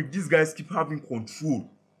the same if these guys keep having control.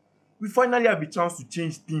 We finally have a chance to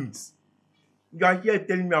change things. You are here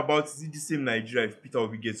telling me about is it the same Nigeria if Peter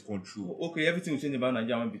Obi gets control. Okay, everything will change about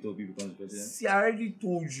Nigeria when Peter Obi becomes the president. See, I already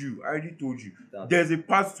told you. That- There's a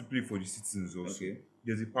part to play for the citizens also. Okay.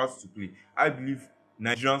 There's a part to play. I believe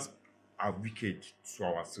Nigerians are wicked to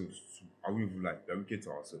ourselves too. I won't even lie. They're wicked to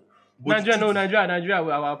ourselves. But Nigeria we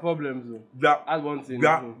have our problems though. That's one thing. we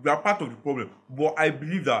are part of the problem. But I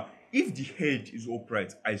believe that if the head is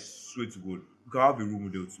upright, I swear to God, we can have a role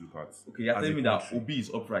model to look at. Okay, you're as telling a me that country. Obi is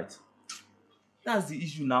upright. That's the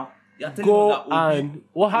issue now. You're telling Go me that Obi, and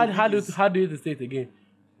how Obi do you say it again?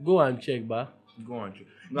 Go and check, ba. Go on, check.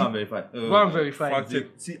 Go and verify. Go and verify. Fact check.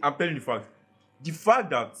 See, I'm telling you the fact. The fact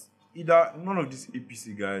that either none of these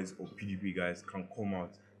APC guys or PDP guys can come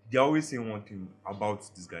out, they're always saying one thing about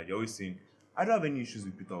this guy. They're always saying, I don't have any issues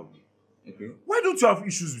with Peter Obi. Okay. Why don't you have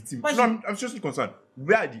issues with him? Why No, should- I'm seriously concerned.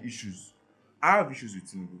 Where are the issues? I have issues with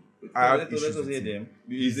Tinubu. I have Let issues us with hear him.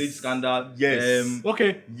 them. His age scandal. Yes.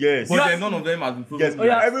 Okay. Yes. But Yeah. then none of them has been proven. Yes. Oh,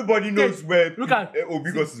 yeah. Everybody knows where Look at-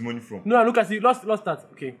 Obi got his money from. No, look at see. Lost that.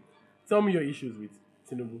 Okay. Tell me your issues with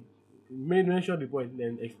Tinubu. Mention the point,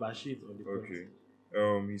 then expatiate on the point.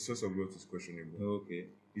 Okay. His source of wealth is questionable. Okay.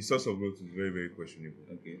 His source of wealth is very, very questionable.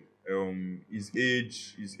 Okay. His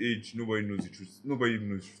age, nobody knows the truth. Nobody even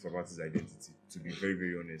knows the truth about his identity, to be very,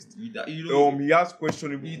 very honest. You don't, He has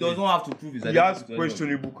questionable. he does not have to prove his He identity. has to anyone.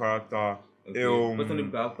 questionable character. Okay.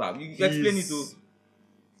 Questionable character. You explain it to.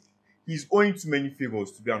 He's owing too many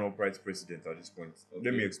favors to be an upright president at this point. Let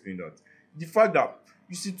Okay. me explain that. The fact that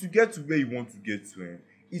you see, to get to where you want to get to,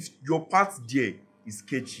 if your part there is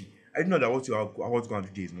sketchy, I know that what you are about to go and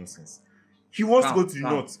do there is nonsense. He wants to go to the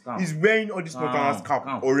north. He's wearing all this northerners cap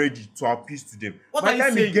already to appease to them. What By are the you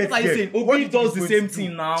time he saying? gets What are you there, saying? what Obi do you think does he's the going same to thing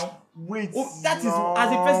do? now. Wait. That is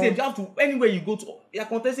as a president, you have to anywhere you go to. You are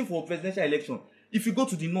contesting for a presidential election. If you go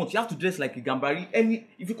to the north, you have to dress like a Gambari.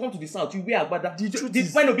 If you come to the south, you wear agbada. The truth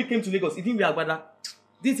is- When Obi came to Lagos, he didn't wear agbada.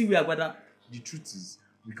 Didn't he wear agbada? The truth is,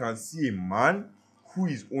 we can see a man who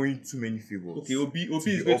is owing too many favors. Okay, Obi to is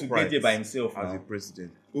be going to upright get there by himself as a now.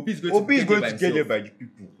 president. Obi is going Obi is to going get to there get there by by the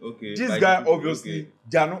people. Okay. This by the guy, people, obviously, okay.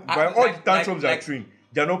 they are not by all Like- the tantrums like- they're throwing.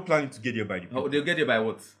 They are not planning to get there by the people. How they'll get there by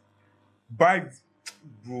what? By,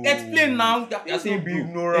 bro. Explain now. You're Don't saying be bro.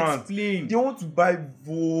 ignorant. Explain. They want to buy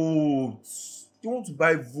votes.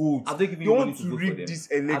 Have they given They you money want to to vote for rig them? this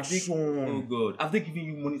Oh election. God. Have they given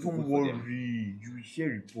you money to Don't vote for them? worry. You will hear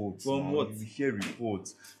reports. From now. what? You will hear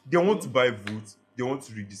reports. They want to buy votes. They want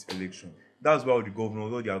to rig this election. That's why all their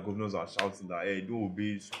governors are shouting that, hey, don't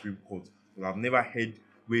obey Supreme Court. But I've never heard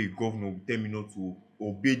where a governor will tell me not to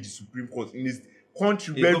obey the Supreme Court in this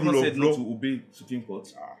country A where governor rule said of not law. to obey Supreme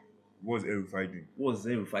Court. What's El-Rufai doing? What's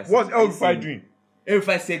El-Rufai What's saying? El-Rufai doing?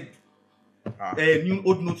 El-Rufai said Ah. new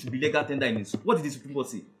old note should be legal tender in his. What did the Supreme Court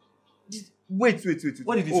say? Wait.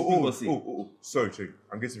 What did the Supreme Court say? Sorry,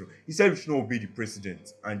 I'm getting wrong. He said we should not obey the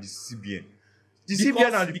president and the CBN. The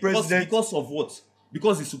CBN and the president. Because of what?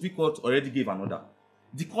 Because the Supreme Court already gave an order.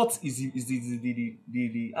 The court is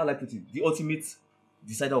the how do I put it? The ultimate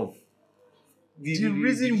decider of The reason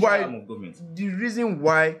judicial why arm of government. the reason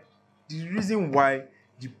why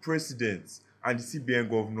the president and the CBN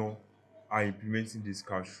governor are implementing this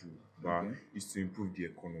cash rule is to improve the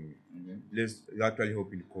economy. Let's actually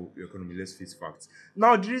help in the economy. Let's face facts.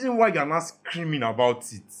 Now, the reason why you're not screaming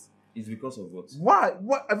about it, It's because of what? why?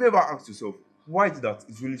 What have you ever asked yourself? Why is it that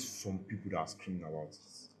it's really some people that are screaming about it?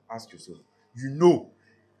 Ask yourself. You know,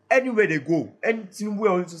 anywhere they go. And Tinubu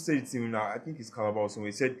also said it in I think it's Calabar or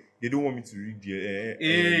somewhere. He said they don't want me to read the.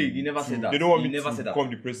 He never said that. They don't want He me never to said that.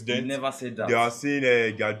 become the president. He never said that. They are saying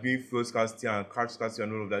they are doing first casting and catch casting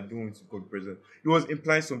and all of that. They don't want me to become the president. He was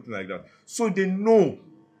implying something like that. So they know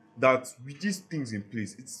that with these things in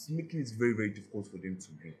place, it's making it very, very difficult for them to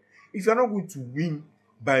win. If you're not going to win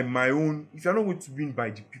by my own, if you're not going to win by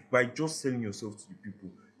the people, by just selling yourself to the people,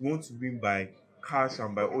 you want to win by cash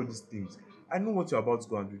and by all these things. I know what you're about to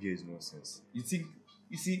go and do there is nonsense. You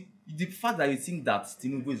see, the fact that you think that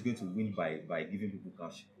Tinubu is going to win by giving people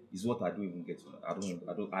cash is what I don't even get to.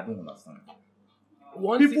 I don't understand.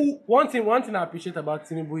 One thing I appreciate about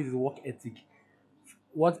Tinubu is his work ethic.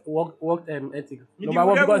 Work ethic. The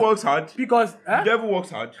devil works hard. Because the devil works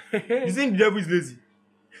hard. You think the devil is lazy?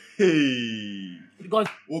 Hey. Because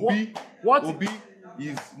Obi what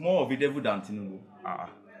is more of a devil than Tinubu.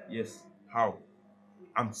 Yes. How?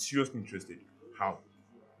 I'm seriously interested. How?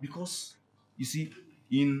 Because you see,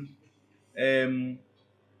 in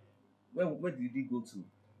where did he go to?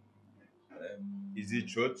 Is it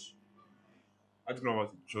church? I don't know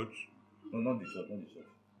about the church. No, not the church.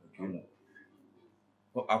 Okay. No.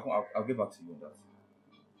 But I'll get back to you on that.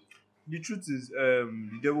 The truth is,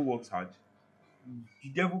 the devil works hard. The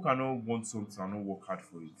devil cannot want something and not work hard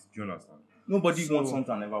for it. Do you understand? Nobody wants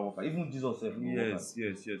something and never work hard. Even Jesus said,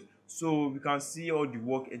 yes. So we can see all the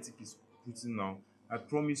work ethic is putting now. I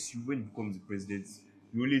promise you, when he becomes the president,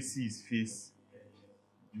 you only see his face.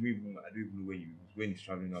 I don't even know when he's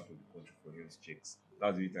traveling out of the country for his checks.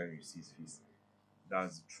 That's the only time you see his face.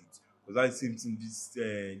 That's the truth. Because that's the same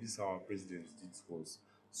thing this our president did to us.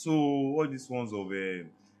 So all these ones of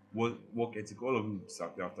work ethic, all of them will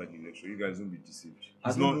disappear after the election. You guys don't be deceived.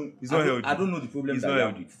 It's not healthy. I don't know the problem it's that not you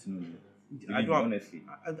have healthy. with Tinubu. I don't honestly.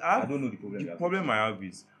 I don't know the problem. The problem I have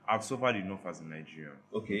is I've suffered enough as a Nigerian.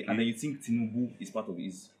 Okay, and then you think Tinubu is part of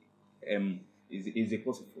his is a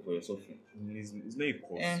cause for your suffering. It's not a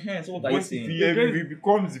cause. So what are you saying? If he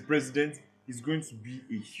becomes the president, it's going to be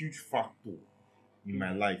a huge factor in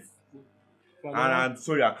my life. And I'm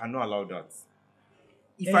sorry, I cannot allow that.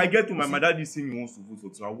 If I get to my dad saying he wants to vote for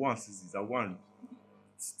two, I want to see this. I want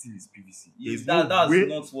steal his PVC. Yes, that's not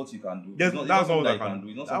what you can do. That's not what I can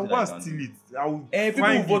do. I want to steal it. I will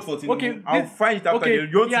find vote for Tinubu. Okay, I'll find it after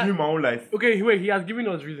you want to live my own life. Okay, wait, he has given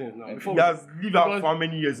us reasons now. He has lived out for how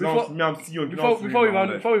many years now? Me, I'm still young. Before we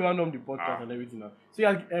round up the podcast and everything now. So he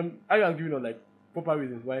has given us like proper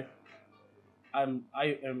reasons why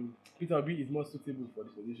Peter Obi is more suitable for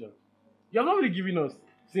the position. You have not really given us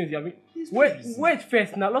since you have been. Wait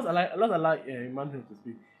first now. Let's allow Emmanuel to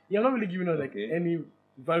speak. You have not really given us like any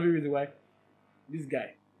valid reason why this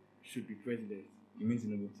guy should be president. You mean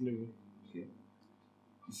Tinubu? Tinubu. Okay.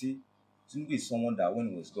 You see, Tinubu is someone that when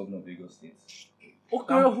he was governor of Lagos State.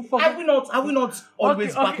 Okay, are we not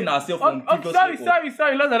always backing ourselves on previous people?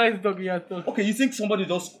 Sorry. Let's allow you to talk. Okay, you think somebody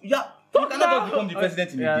just you cannot just become the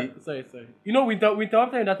president in a day? Sorry. You know, we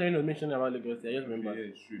interrupted in that time you mentioned about Lagos State. I just remember.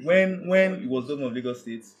 When he was governor of Lagos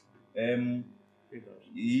State,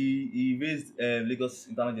 he raised Lagos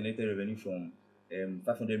internal generated revenue from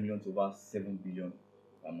 500 million to over 7 billion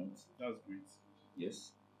per month. That's great.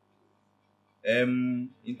 Yes. In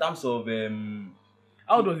terms of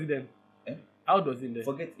how does it then? How does it then?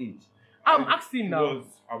 Forget age. I'm asking now. It was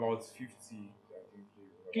about 50.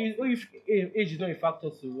 Okay, if age is not a factor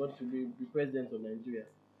to want to be president of Nigeria.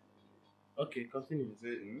 Okay, continue.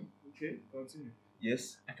 Okay, continue.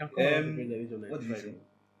 Yes. I can come out the president of Nigeria.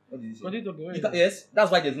 What did you say? Continue talking. Yes,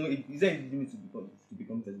 that's why there's no. Is there any limit to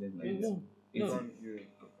become president? No.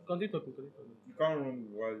 Continue talking. You can't run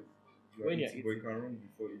while you are When 80, but you can run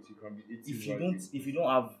before 80. You can be 80. If you don't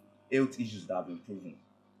have health issues that have been proven.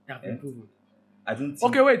 They have been proven. I don't think.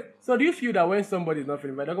 Okay, wait. So do you feel that when somebody is not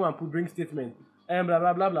feeling, they're going to bring statement and blah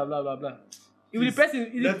blah blah blah blah blah blah? If the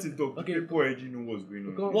person, let it talk. Okay. People already know what's going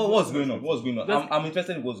on. What's going on? I'm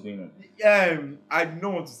interested in what's going on. I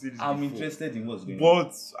don't want to say this. I'm interested in what's going on.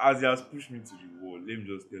 But as he has pushed me to the wall, let me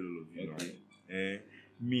just tell all of you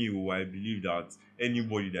now. I believe that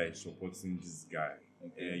anybody that is supporting this guy,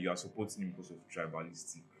 you are supporting him because of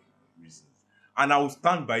tribalistic reasons. And I will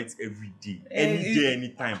stand by it every day, any day,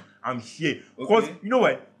 anytime. I'm here. Because you know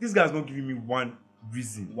what? This guy's not giving me one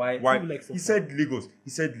reason. Why? He said Lagos.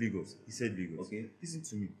 Okay. Listen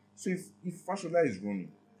to me. So if Fashola is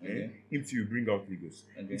running, him too, you bring out Lagos.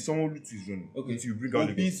 If someone is running, him too, you bring out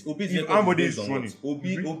Lagos. If Ambode is running,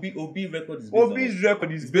 Obi's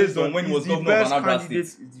record is based on when he was governor of Anambra State.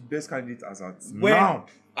 Is the best candidate as at now.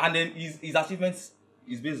 And then his achievements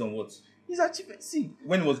is based on what? His achievements. See,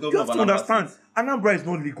 when he was governor of Anambra State. You have to understand, Anambra is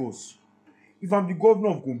not Lagos. If I'm the governor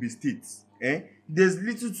of Gombe State, there's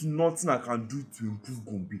little to nothing I can do to improve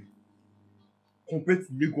Gombe compared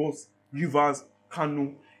to Lagos, Rivers,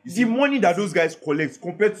 Kano. The money that those guys collect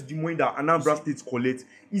compared to the money that Anambra State collect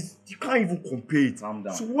is you can't even compare it. Calm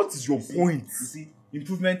down. So what is your point? You see,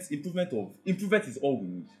 improvement is all we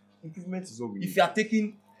need. Improvement is all we If need. you are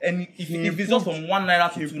taking if He it's just from 1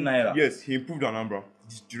 naira to 2 naira. Yes, he improved Anambra.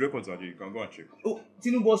 The records are there. You can go and check. Oh,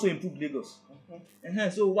 Tinubu also improved Lagos.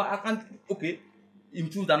 So why I can't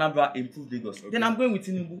improved Anambra, improved Lagos. Okay. Then I'm going with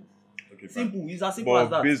Tinubu. Okay, fine. Simple. It's as simple as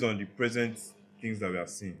But that. based on the present things that we are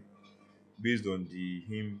seeing, based on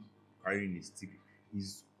him carrying his stick,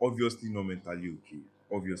 he's obviously not mentally okay.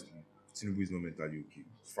 Obviously, Tinubu is not mentally okay.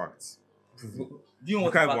 Facts. Do you know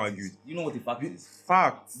what can't the even fact argue is? it. You know what the fact is?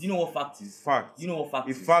 Facts. Do you know what fact is? Facts. You know what fact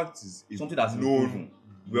A is? fact is a Something that's been known, proven.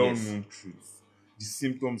 well-known truth. The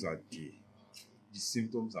symptoms are there. The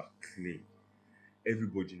symptoms are clear.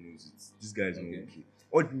 Everybody knows it. This guy is not okay.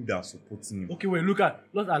 All the people that are supporting him. Okay, wait, look at,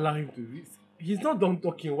 not allow him to. He's not done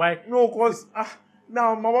talking. Why? No, cause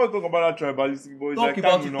now I'm about to talk about that tribalistic, but it's Talk like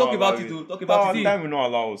about time it, will talk not about allow it, oh, talk about it. Time will not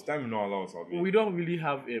allow us. Time will not allow us. Abi. We don't really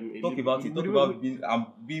have Talk about it. Talk about being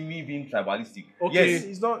tribalistic. Okay. Yes.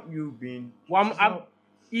 It's not you being.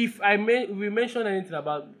 If we mention anything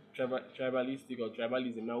about tribalistic or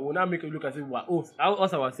tribalism, now we'll not make it look as if we're us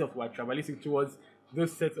ourselves were tribalistic towards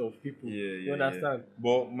those sets of people. You understand?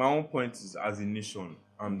 But my own point is, as a nation,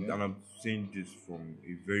 and I'm saying this from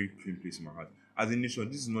a very clean place in my heart. As a nation,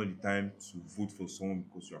 this is not the time to vote for someone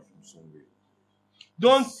because you are from somewhere.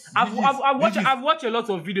 Don't. I've watched a lot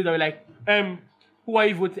of videos that were like, who are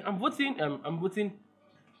you voting? I'm voting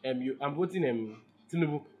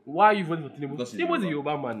Tinubu. Why are you voting for Tinubu? Tinubu is a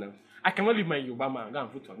Yoruba man now. I cannot leave my Yoruba man and go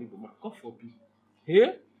and vote for an Igbo man. God forbid.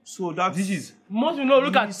 Hey? So that's This is Most you know,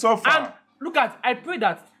 look at suffer. and look at. I pray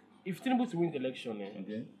that if Tinubu to win the election,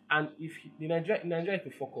 and if the Nigeria is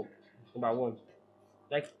to fuck up, number one,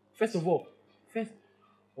 like first of all,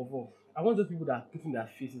 I want those people that are putting their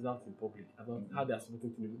faces out in public about how they are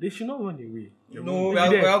supporting Tinubu. They should not run away. no. We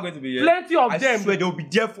are going to be here. Plenty of I them. swear they will be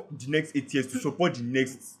there for the next 8 years to support the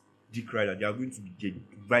next dick rider. They are going to be there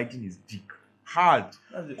riding his dick hard.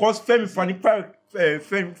 Because Femi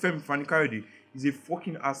Fani-Kayode is a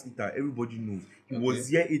fucking ass eater. Everybody knows. He was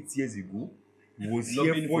here 8 years ago. He was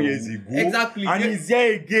here 4 years ago. Exactly. And he's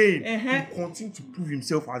here again. He continues to prove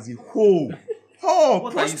himself as a whole. What are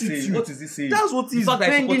you prostitute. saying? What is he saying? That's what he's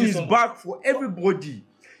bringing his back for everybody.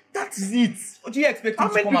 That is it. Do you expect him How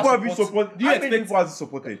to many come people and have you support? supported? Do you How many expect people has he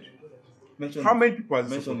supported? mention How it. many people has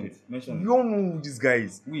he Mention supported? it. Mention We it. all know who this guy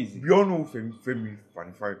is. Who is it? We all know who Femi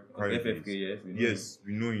Fani-Kayode FFK, is. yes. we know Yes,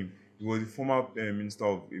 we know him. He was the former Minister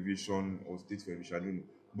of Aviation or State for Aviation, I don't know.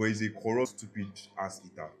 But he's a corrupt, stupid ass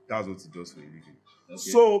eater. That's what he does for a living. Okay.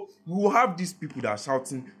 So we will have these people that are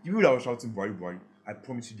shouting. The people that were shouting Buhari. I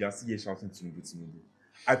promise you, they are still here shouting Tinubu.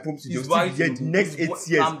 I promise you, It's they'll still Buhari be here the Tinubu. next 8 It's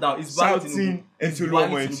years calm down. It's Buhari shouting Tinubu. It's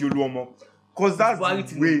Buhari Entioluomo. Because that's Buhari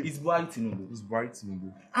the Tinubu. way. It's Buhari Tinubu. It's Buhari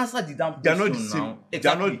Tinubu. Answer the damn They're question not the same. now.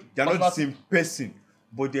 They're not the Personal- same person,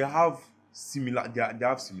 but they have similar. They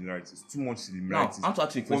have similarities. Too much Now, similarities. I want to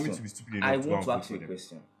ask you a for me question. to be stupid enough I to want go to and vote ask you for a them.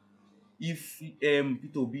 question. If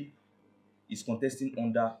Peter Obi is contesting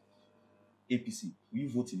under APC, will you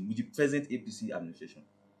vote him with the present APC administration?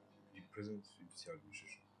 The present APC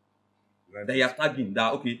administration. That you are tagging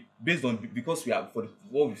that based on because we are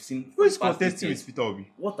what we've seen. Who is for the past 8 contesting years, with Peter Obi?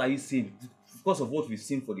 what are you saying? Because of what we've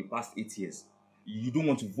seen for the past 8 years, you don't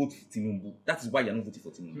want to vote for Tinubu. That is why you're not voting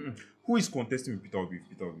for Tinubu. Who is contesting with Peter Obi if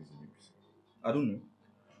Peter Obi is in APC? I don't know.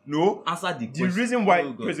 No. Answer the The question. reason why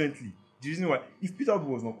Oh, God. presently, the reason why, if Peter Obi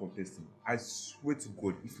was not contesting, I swear to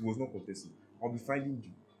God, if he was not contesting, I'll be finding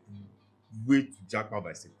the way to jackpot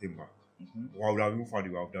by September. Or I would have even found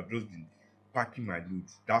it. I would have just been packing my load.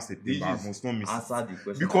 That September, I must not miss it. Answer the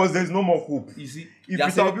question. Because there's no more hope. you see, If they are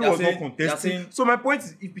Peter saying- Obi they are was not saying- they are contesting, saying- so my point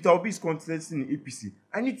is, if Peter Obi is contesting in APC,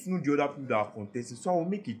 I need to know the other people that are contesting, so I will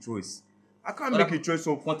make a choice. I can't Other make a choice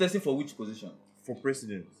of contesting for which position? for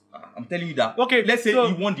president I'm telling you that. Okay, let's say so-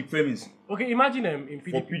 you won the premise Okay, imagine in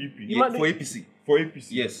for PDP. PDP Imagine- for APC. for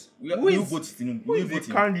APC. Yes, Who we will is- vote Tinubu. Who We is will the vote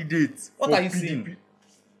him. candidate? What for are you PDP? saying?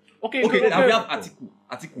 Okay, Now we have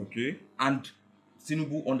Atiku Okay, and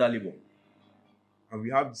Tinubu under Labour. and we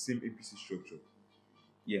have the same APC structure.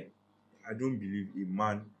 Yeah. I don't believe a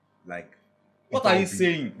man like. What Peter are you Obi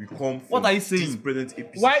saying? will come from What are you this saying? present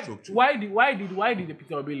APC Why structure. did the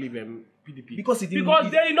Peter Obi leave PDP? Because he didn't.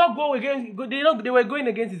 Because they did not go against. They were going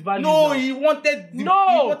against his values. No, now. he wanted. He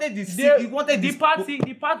No, wanted the. they- He wanted the this party.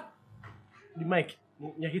 The mic.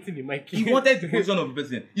 You're hitting the mic. He wanted the position of the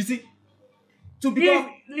president. You see, to become.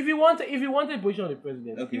 if he wanted the position of the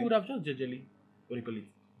president, Okay. he would have just jejely, what do you call it,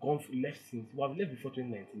 left since. We have left before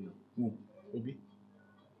 2019 now. Who? Obi.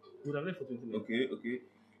 We would have left for 2019. Okay.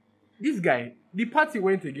 This guy, the party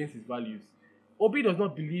went against his values. Obi does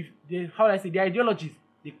not believe how do I say the ideologies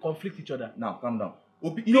they conflict each other. Now calm down.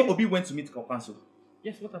 Obi went to meet Kwankwaso.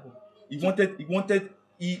 Yes, what happened? He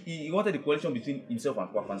wanted the coalition between himself and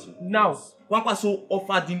Kwankwaso. Now Kwankwaso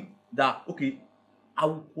offered him that okay, I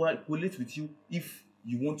will coalesce with you if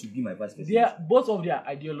you want to be my vice president. Both of their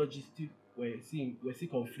ideologies still were still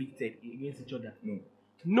conflicted against each other.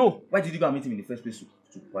 No. Why did you go and meet him in the first place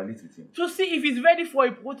to coalesce with him? To see if he's ready for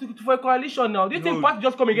a coalition now. Do you think party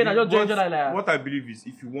just come again and just join each other like that? What I believe is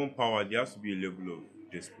if you want power, there has to be a level of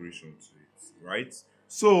desperation to it, right?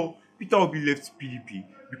 So Peter Obi left PDP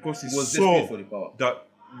because he saw for the power. that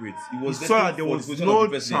he saw that there was no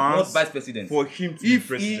chance not vice president for him to be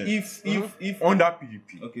president if under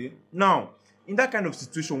PDP. Okay. Now, in that kind of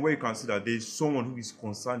situation where you can see that there is someone who is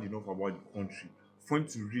concerned enough about the country for him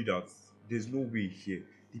to read that there's no way here.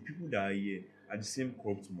 The people that are here are the same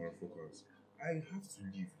corrupt motherfuckers. I have to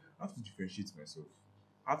leave. I have to differentiate myself.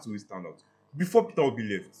 I have to always stand out. Before Peter Obi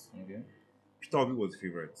left, Peter Obi was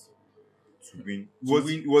favorite to win.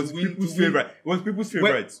 It was people's favorite. It was people's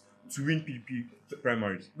favorite to win PDP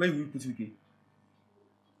primaries. Where will you put Wike? It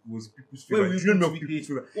was people's favorite. Do you know people's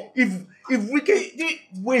favorite? If Wike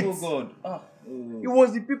wait, oh God, it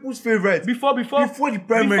was the people's favorite before the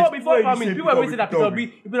primaries. Before primary, people were saying that Peter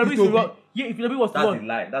Obi to run. Yeah, if Peter Obi was to run. That's a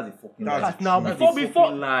lie. That's a fucking lie. That's Now before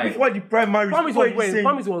the primaries,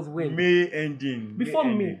 promise was when. May ending. Before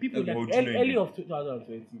May May, ending. people like Or June early ending. of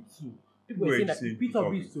 2022, people were saying that if Peter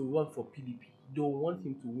Obi is to run for PDP, they don't want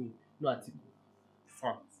him to win. No Atiku.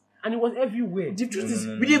 Fact. And it was everywhere. The truth is,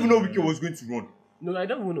 we didn't even know Wike was going to run. No, I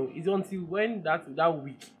don't even know. It's until when that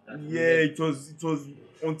week. It was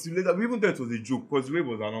until later. We even thought it was a joke because the way it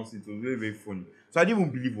was announced, it was very, very funny. So I didn't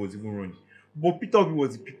even believe it was even running. But Peter Obi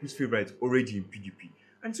was the people's favorite already in PDP.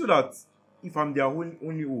 And so that if I'm their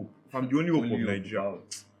only hope, if I'm the only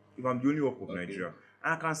hope of Nigeria,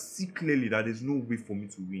 and I can see clearly that there's no way for me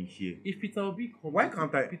to win here. If Peter Obi comes, Why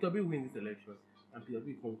can't I? Peter Obi wins this election and Peter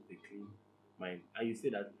Obi comes with a clean mind, and you say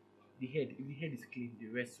that if the head is clean, the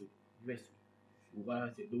rest will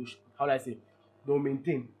how do I say, they'll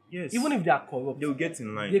maintain. Yes. Even if they are corrupt, They'll get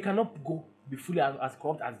in line. they cannot be fully as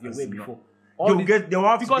corrupt as they were before. They'll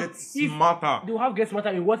have to get smarter. They'll have to get smarter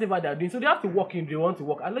in whatever they're doing. So they have to work in. They want to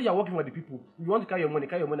work. Unless you're working for the people. If you want to carry your money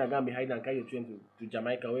and go and be hiding and carry your train to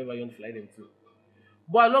Jamaica, wherever you want to fly them to.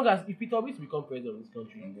 But as long as if Peter Obi become president of this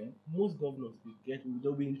country, most governors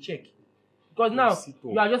they'll be in check. Because now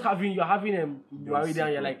you're having Buhari there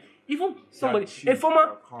and you're like, even somebody, a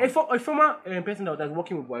former person that was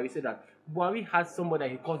working with Buhari said that Buhari has somebody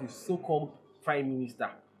that he calls his so-called prime minister.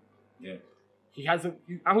 Yeah. He has and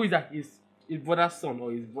who is that? His brother's son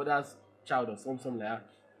or his brother's child or something like that.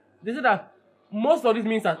 They said that most of these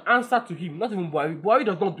ministers answer to him, not even Buhari. Buhari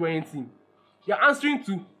does not do anything. You're answering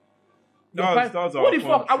to That's what the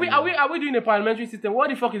fuck? Are we doing a parliamentary system? What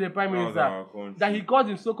the fuck is a prime minister? That he calls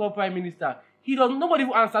him so-called prime minister. Nobody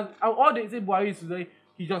who answers. All they say Buhari is today,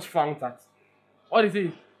 he just frowns at. All they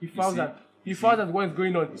say, he frowns at. He frowns at what is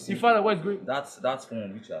going on. He frowns at what is going. That's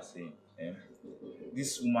one which you are saying.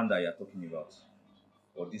 This woman that you are talking about,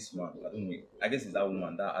 or this man, I don't know. I guess it's that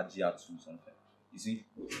woman, that Ajia too something. You see,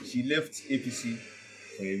 she left APC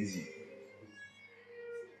for a reason.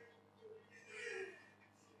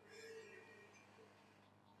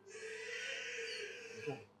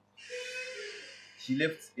 She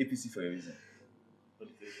left APC for a reason.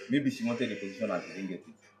 Maybe she wanted a position and she didn't get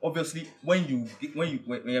it. Obviously, when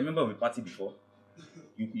you're a member of a party before,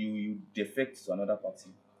 you defect to another party.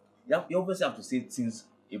 You obviously have to say things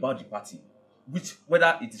about the party, which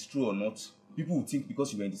whether it is true or not, people will think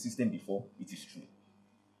because you were in the system before, it is true.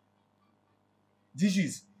 The issue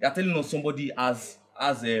is you're telling us somebody as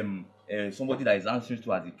somebody that is answering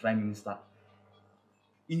to as a prime minister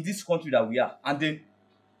in this country that we are, and then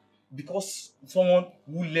because someone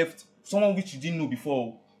which you didn't know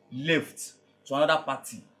before left to another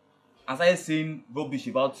party and started saying rubbish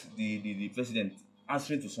about the president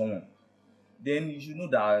answering to someone, then you should know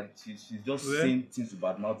that she's just saying things to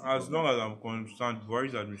badmouth. As long as I'm concerned,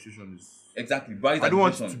 Buhari's administration is exactly Buhari's I don't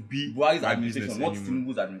want administration. it to be Buhari's my administration, business not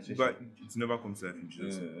anymore. Tinubu's administration. But it's never come to that in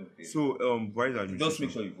Jesus. Okay. So Buhari's administration. Just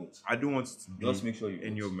make sure you vote. I don't want it to be Just make sure you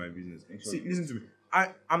any vote. of my business. Make sure See, you listen to me.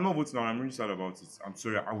 I'm not voting now. I'm really sad about it. I'm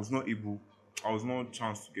sorry. I was not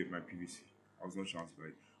chance to get my PVC. I was not chance to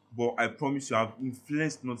it. But I promise you, I've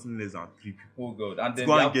influenced nothing less than 3 people. Oh God! And then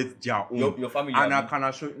Go and get their own. your family. And I can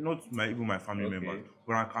assure you, not even my family Okay. members,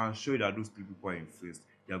 but I can assure you that those 3 people are influenced.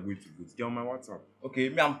 They are going to vote. They're on my WhatsApp. Okay,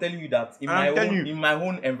 me, I'm telling you that in And I'm telling in my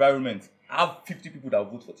own environment, have 50 people that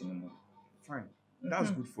vote for Tinubu. Fine.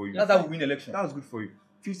 That's good for you. That's how we win election. That's good for you.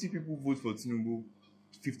 50 people vote for Tinubu.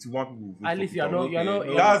 51 people vote At for least Peter you're Obi. not.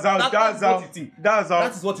 That's how. That's what you think. That's how.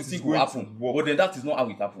 That is what you think will happen. But then that is not how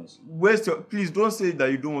it happens. Please don't say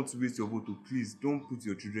that you don't want to waste your vote. Please don't put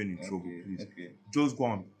your children in trouble. Please. Okay. Just go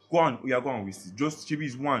on. Yeah, go and waste it. Just Chibi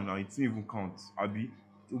is one and it won't even count. Abi,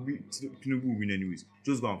 Tinubu will win anyways.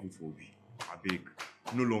 Just go and vote for Obi. I beg.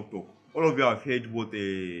 No long talk. All of you have heard what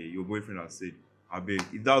your boyfriend has said. I beg.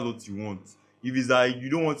 If that's what you want, if it's like you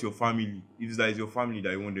don't want your family, if it's like it's your family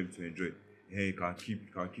that you want them to enjoy, you can keep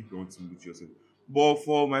your own Tinubu to yourself. But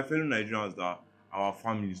for my fellow Nigerians that our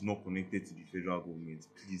family is not connected to the federal government,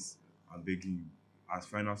 please, I'm begging you, as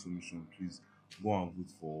final submission, please go and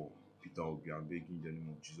vote for Peter Obi. I'm begging in the name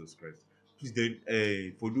of Jesus Christ. Please then,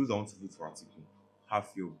 for those that want to vote for Atiku, have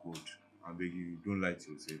fear of God. I'm begging you, don't lie to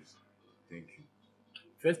yourselves. Thank you.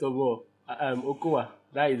 First of all, Okowa,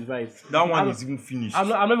 that is vice. That one is even finished. I'm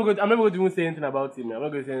never going to even say anything about him. I'm not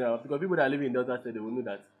going to say anything about, because people that live in Delta State, they will know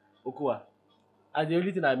that Okowa. And the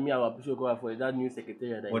only thing that me I will appreciate Okowa for is that new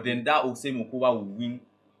secretariat. But then that same Okowa will win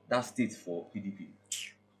that state for PDP. He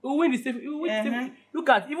will win the state. He will win the state. Look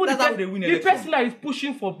at even That's how they win the election. person that is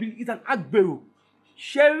pushing for bill is an Agbero.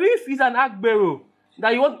 Sheriff is an Agbero.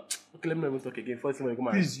 That you want. Okay, let me not even talk again. First, come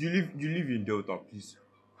on. Please, you live in Delta. Please,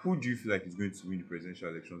 who do you feel like is going to win the presidential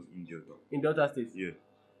elections in Delta? In Delta State, Yeah.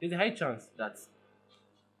 there's a high chance that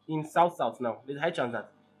in South now, there's a high chance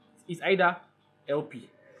that it's either LP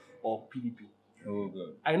or PDP. Oh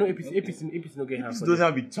god. I know APC no get hands. APC doesn't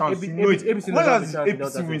have a chance. AP- You know it. APC When doesn't have has a chance in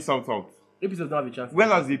APC win Delta South? APC does not have a chance. When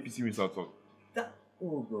has the APC win South? That,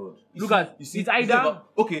 oh god. Look at it's either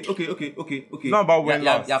okay. Not about when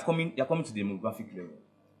last. You're coming to the demographic level.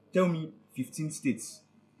 Tell me 15 states.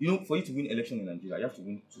 You know, for you to win election in Nigeria, you have to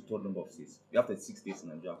win 2/3 number of states. You have 36 states in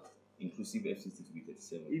Nigeria, inclusive FCT to be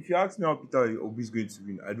 37. If you ask me how Peter Obi is going to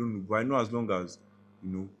win, I don't know. But I know as long as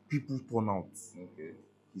people turn out, Okay.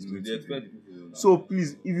 he's going They to expect win. the people to know. So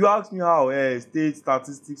please, if you ask me how state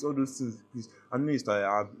statistics, all those things, please, I know it's like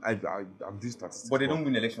I'm doing statistics. But they don't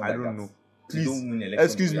win election I like don't that. know. They Please, don't win election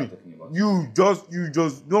excuse we are me. talking about. You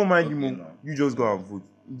just don't mind Okay, him. no. You just go and vote.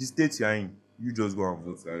 In the state you're in, you just go and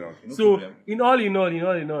vote like that. No so problem. in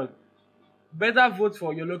all, better vote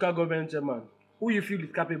for your local government chairman who you feel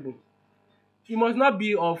is capable. He must not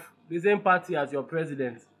be of the same party as your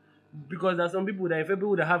president, because there are some people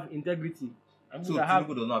that have integrity. And So people that have,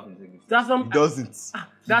 Tinubu does not have integrity. there are some He doesn't.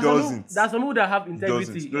 there are doesn't. there are some people that have He integrity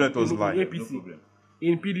doesn't. Don't let us in lie. No APC, problem.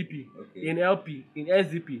 in PDP, Okay. in LP, in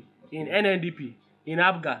SDP, in NNDP, in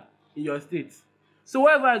ABGA, in your state. So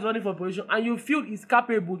whoever is running for position and you feel is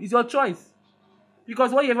capable, it's your choice.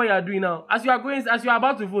 Because whatever you are doing now, as you are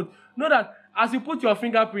about to vote, know that as you put your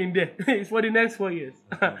fingerprint there, it's for the next 4 years.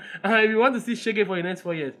 And if you want to see Shege for the next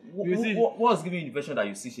 4 years, you see. What's giving you the impression that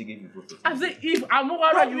you see Shege if you vote for I'm Tinubu? saying if I'm not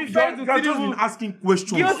worried, you fail to You have just been Tinubu. asking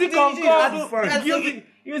questions. Guilty That's guilty.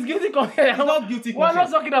 He was guilty It's not guilty We're not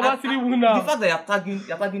conscience. talking about Tinubu now. The fact that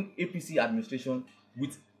you're tagging APC administration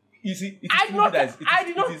with, you see, it is I did not- Tinubu I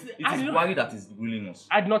did not- it is I did not- Buhari that is ruling us.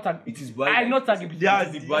 I did not tag. It is I did not tag They are It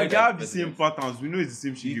is they Buhari that have the is same president. patterns. We know it's the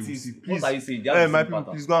same shit. It You is- see, what please. are you saying? They have the My same people,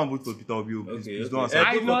 pattern. please go and vote for Peter Obi. Please, Okay, please don't okay. answer. I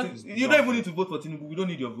Vote did for not- Tinubu. You don't even need to vote for Tinubu. We don't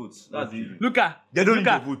need your votes. That's it. Look at. They don't look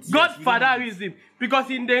need at the votes. Godfatherism, because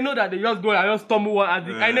they know that they just go and just stumble one at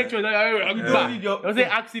the INEC choice. don't need your- They say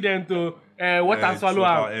accident to water swallow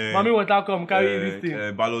water, am. Mommy water come carry this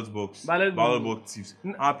thing. Ballot box. Ballot box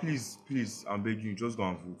thieves. Please, I'm begging you, just go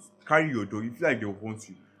and vote. Carry your dog. If you feel like they want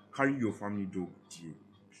you, carry your family dog. Dear.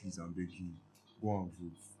 Please, I'm begging you, go and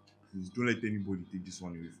vote. Please, don't let anybody take this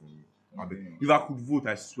one away from you. I beg. If I could vote,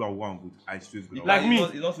 I swear I would go and vote. I swear to God. Like me,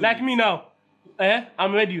 it's not so like big. me now.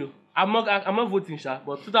 I'm ready. I'm not voting, Sha,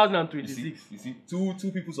 but You see, 2026. you see,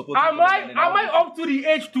 two people support. Am I up to the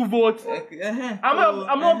age to vote?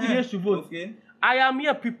 I'm up to the age to vote. Okay. I am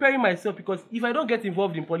here preparing myself, because if I don't get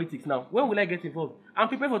involved in politics now, when will I get involved? I'm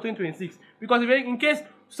prepared for 2026, because in case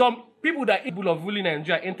some people that are able of ruling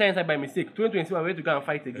Nigeria enter inside by mistake, 2026 we're ready to go and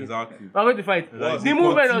fight again. Exactly. We're going to fight. Exactly. The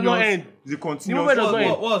movement does not end. The continuous. The movement does not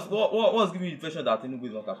end. What's giving you the impression that Tinubu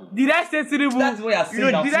is not capable? Did I say Tinubu? That's what you're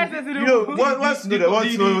saying. Did I say Tinubu? You know, once you know that, the-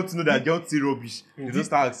 once you know that, don't say rubbish. You don't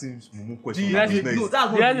start asking mumu questions. the- Like the- this No, next.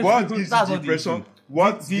 that's Yeah, not What the- gives that's you not the the impression? issue.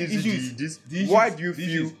 What The gives you issues- this? the issues- Why do you the feel?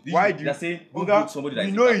 issues- the Why issues. do They're you? saying, don't Oga, vote somebody that you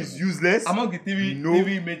is know incapable. he's useless. Among the three No.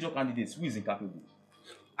 major candidates, who is incapable?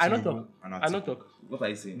 I not Tinubu talk. and I not talk. What are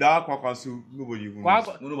you saying? That Kwakwasu, nobody even knows.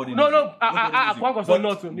 Nobody No, knows no. it. Nobody knows it. Kwankwaso But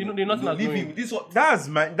not. The nothing has leave going. him. This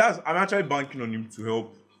one. I'm actually banking on him to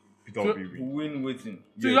help Peter So- Obi To win. win waiting.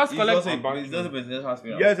 So you just collect- It's just a presidential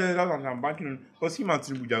aspirant. Yes, that's what I'm banking on. Because him and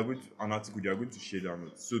Tinubu, they are going to an article, they are going to share that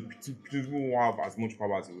note. So Tinubu won't have as much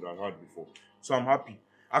power as he would have had before. So I'm happy.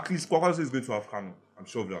 At least Kwakwaso is going to have Kano. I'm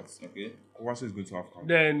sure of that. Okay. Kwakwaso is going to have Kano.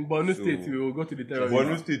 Then Borno So- State will go to the terrorist.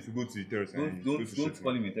 Borno State will go to the terrorist. and he's going to Don't share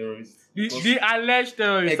call him a terrorist. The, Because- the alleged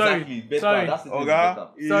terrorist. exactly. Sorry. Better. Sorry. That's the thing. Oga,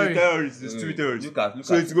 he's Sorry. a terrorist. It's two terrorists. Look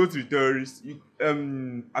So at it's go to the terrorists.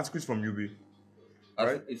 Articles from UB.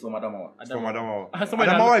 right? It's from Adamawa. It's from Adamawa.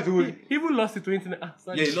 Somebody that- Adamawa is who. he even lost it to internet.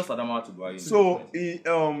 Sorry. Yeah, he lost Adamawa to Buhari. So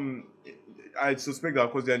I suspect that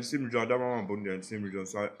because they're in the same region, Adamawa and Borno, they're in the same region.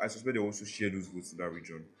 So I suspect they also share those votes in that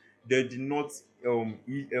region. They did not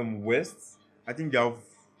West. I think they have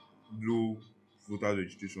low voter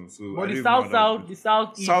registration. So But I the don't even know south, the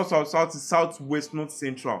south, east, southwest, not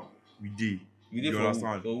central. We did. We dey You for who?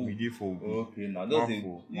 understand? For who? We did for Obi. Okay, now just One say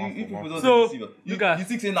for- you one for- people one just for. dey deceive us. You guys- You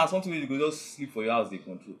think say na something wey you go just sleep for your house dey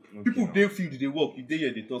control. Okay, People now. dey field dey work, you dey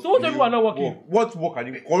here dey talk. So what if people are not working? What work are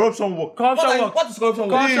they? Corruption work. Corruption work. What is corruption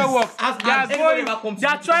work? Corruption Please, work. as They are anybody going. ever come to They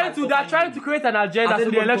are you trying come to. They are and trying offer to you create an money? agenda Has so the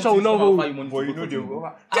anybody election come will to you not come and offer hold. you money But to you vote know for they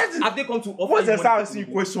Tinubu? go. Have they come to offer What's you the money to SRC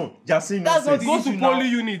vote? question? They are saying That's not nonsense. the Go to issue now. poly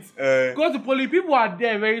unit. Uh, Go to poly. People are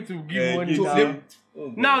there ready to give money. give now. them- Oh,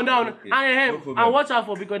 God. Now, Okay. No problem. and watch out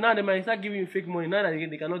for because now they might start giving you fake money. Now that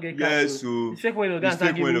they cannot get cash. Yes, so it's fake money. They're it's gonna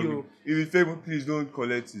start fake money. giving you. If it's fake, money, please don't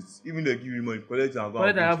collect it. Even they give you money, collect it and go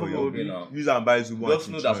Collect and and vote have for a your Okay, now. use and buy Zubo Just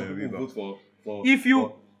and know Chinchin that on some your people river. vote for.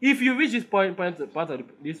 If you reach this part of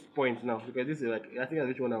this point now, because this is like I think I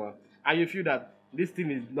reached 1 hour, and you feel that this thing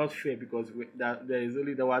is not fair because that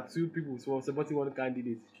there were two people supporting one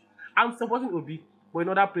candidate. I'm supporting Obi, but in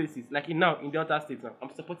other places, like in Delta State now, I'm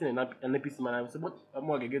supporting an APC man. I'm supporting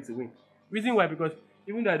Amogege to win. Reason why? Because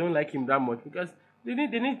even though I don't like him that much, because they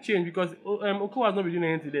need change because Oko has not been doing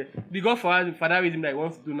anything there. The godfatherism that he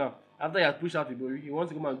wants to do now, after he has pushed out Ibori, he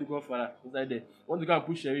wants to come and do godfather inside there. He wants to go and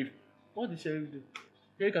push Sheriff. What did Sheriff do?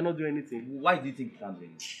 Sheriff cannot do anything. Why do you think he can't do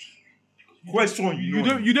it? Question You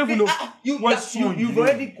don't even know. You've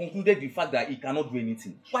already concluded the fact that he cannot do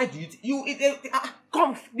anything. Why do you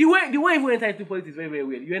Come, the way you enter into politics is very, very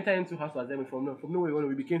weird. You enter into House of Assembly from nowhere.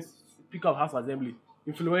 We became Speaker of House of Assembly,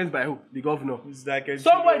 influenced by who? The governor. It's like a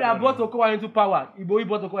Somebody that brought Okowa into power. Ibori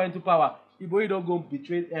brought Okowa into power. Ibori don't go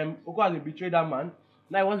betray. Okowa has betrayed that man.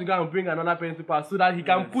 Now he wants to go and bring another person to power so that he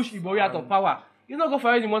can push Ibori out of power. He's not going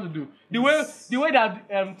for anything he wants to do. The way that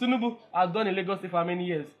Tinubu has done in Lagos State for many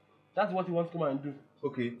years, that's what he wants to come and do.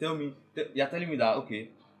 Okay, tell me. You're telling me that okay.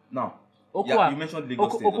 Now, Okowa, you mentioned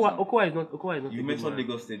Lagos State. just now. Okowa is not. You a mentioned good man.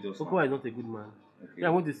 Lagos State just now. Okowa is not a good man. Okay. Yeah, I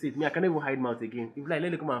want to say it. Me, I can't even hide mouth again. If like,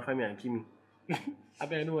 let them come and find me and kill me. I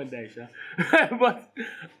bet I don't want to die, sha. But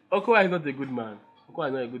Okowa is not a good man. Okowa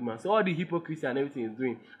is not a good man. So all the hypocrisy and everything is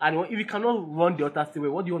doing. And if you cannot run the other state way,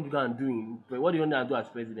 what do you want to go and do? What do you want to do as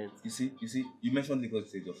president? You see, you mentioned Lagos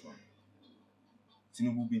State just now.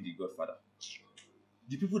 Tinubu being the godfather.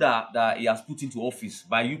 The people that he has put into office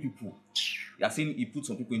by you people, you are saying he put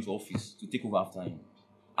some people into office to take over after him.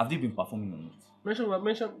 Have they been performing or not?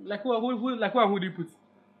 Mention like who do you put?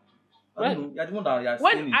 I don't know. You're the one that you are saying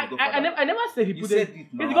When is the godfather. I never said he You put said it. it He's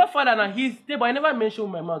now. the godfather now. He's there, but I never mentioned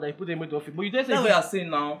in my mouth that he put him into office. But you just That's said what you are saying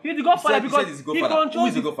now. he's the godfather You because said he's the he godfather. Who controls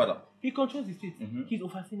is the godfather? He controls the state. Mhm. He's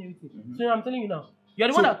overseeing everything. So I'm telling you now. You're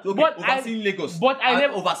the one that. okay, But overseeing Lagos. But I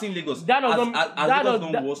never. overseeing Lagos. That does as, not- as, as that Lagos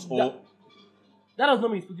does- done was that- or That does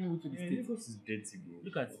not mean he's putting people to the Yeah, state. Lagos is dirty, bro.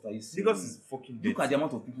 Look at what are you saying? Lagos is fucking dirty. Look at the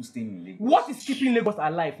amount of people staying in Lagos. what is keeping Lagos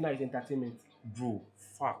alive now is entertainment. Bro,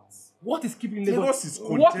 facts. What is keeping Lagos? Lagos is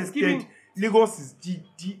What is congested. keeping? Lagos is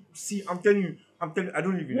see, I'm telling you, I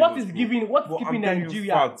don't even What Lagos, is bro. giving? What's But keeping I'm telling you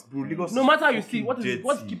Nigeria? facts, bro. Lagos No is matter how you see, fucking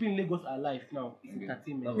what's dirty. keeping Lagos alive now? Is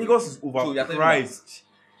entertainment. Lagos- Lagos is So you're telling me overpriced.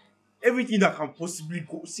 Everything that can possibly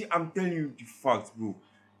go. See, I'm telling you the facts, bro.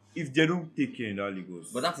 If they don't take care in that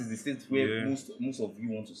Lagos, But that is the state where Yeah. most of you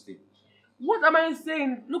want to stay. What am I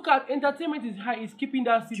saying? Look at entertainment is high. Is keeping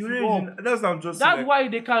that city you up. know, that's what I'm just That's saying. why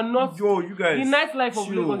they cannot. Yo, you guys. The nightlife of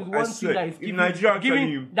chill. Lagos is I one swear, thing that is if giving, Nigeria actually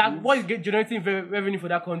giving that improves- what is generating revenue for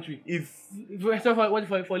that country. if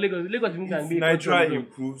For Lagos, Lagos even can be a Nigeria country.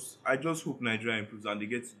 improves, I just hope Nigeria improves and they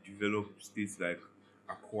get to develop states like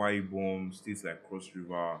Akwa Ibom, states like Cross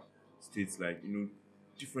River, states like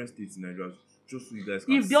different states in Nigeria. Just so you guys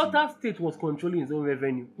can If see. Delta State was controlling its own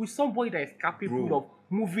revenue, with somebody that is capable Bro. of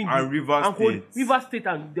moving And River State. River State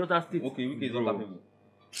and Delta State. Okay, Wike is not Bro. capable.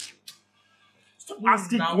 Stop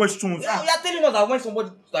asking Now- questions. You are telling us that when somebody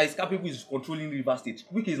that is capable is controlling River State,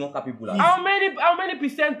 Wike is not capable. How many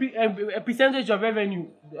percentage of revenue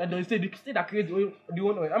the state that creates the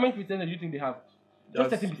one oil? How many percentage do you think they have? Just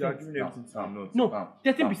That's- 13%. They are giving everything to the north. No,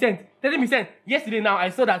 13%. 13%. Yesterday now I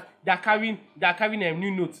saw that they are carrying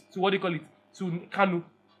new notes to what they call it to Kano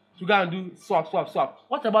to go and do swap.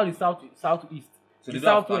 What about the southeast? So the they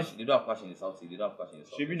don't have southwest. cash. They don't have cash in the south. They don't have cash in the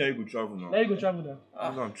south. Shebi now you go travel now. Now you go travel now.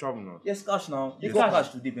 I'm travel now. Yes, cash now. You Yes, got cash.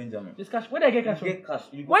 cash today, Benjamin. This cash. Where did I get cash You from? get cash.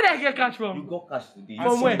 You got Where did I cash get cash today. from? You got cash today. From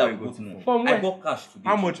Something where? that we both know. From where? I got cash today.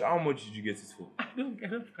 How much did you get it for? I don't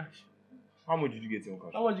have cash. How much did you get your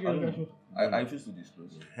cash? How much you get cash for? I refuse to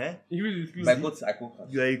disclose. Huh? You will disclose. But I got cash.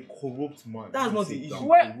 You are a corrupt man. That's not Sit the down. issue.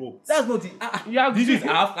 Where- Corrupt. That's not the. You have This is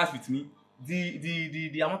I have cash with me.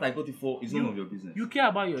 The amount I got it for is none of your business. You care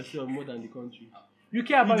about yourself more than the country. You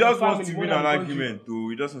care He about your just family wants to more win than an the country. argument, though.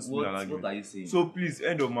 He just wants to win an What are you argument. saying? So please,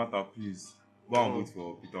 end of matter, please. Go and vote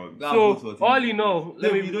for Peter Obi. Go and vote for So all Tinubu. you know,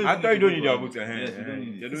 let No, me. you don't I even thought you don't need to your vote vote. for Yes, you don't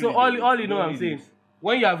need it. So all you know, You don't I'm need saying, it.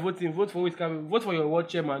 when you are voting, vote for who is coming. Vote for your ward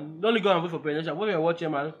chairman. Don't only go and vote for presidential. Vote for your ward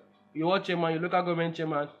chairman, your local government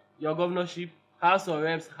chairman, your governorship, House of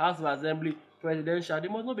Reps, House of Assembly, presidential. They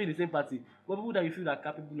must not be in the same party, but people that you feel are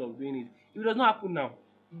capable of doing it. If it does not happen now,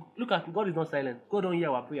 look at God is not silent. God don't hear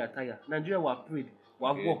our prayer tire. Nigeria we have prayed, we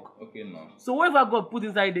have worked. Okay, now. So whatever God put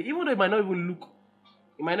inside there, even though it might not even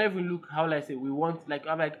look, how will I say, we want, like,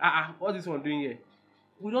 I'm like, what's this one doing here?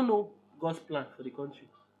 We don't know God's plan for the country.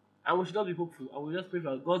 And we should not be hopeful. And we just pray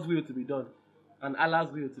for God's will to be done and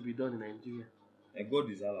Allah's will to be done in Nigeria. And God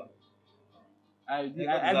is Allah. I God is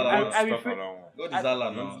I allowed. refer, God is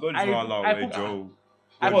Allah now. God is I- not allowed, I eh, put- Joe.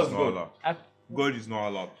 I- God is not God? allowed. I, God is not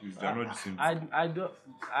allowed, please. They are not the same.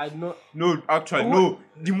 I don't, No, actually, What? no.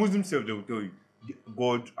 The Muslims self, they will tell you.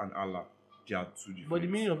 God and Allah, they are two different. but the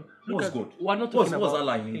meaning of, look What's at, God? we're not What's talking about,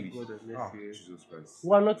 Allah in Hey, English? God of Ah, mercy. Jesus Christ.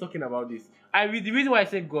 We're not talking about this. The reason why I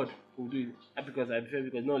say God will do it, because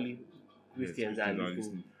not only Christians Yes, are Christians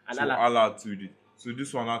listening. And So Allah, Allah to it. So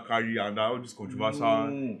this one I carry and all these controversial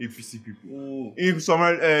No. APC people. Oh. In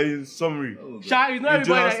summary, Oh, God. Sha, it's not in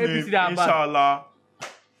everybody Jesus' that APC name, that are bad. inshallah,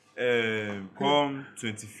 come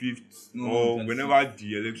 25th No, or 26th. whenever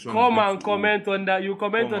the election. Come is going and to comment on that. You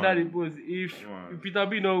comment Come on that on. post. If Come on. Peter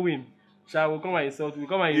B no win, shall we come and insult? We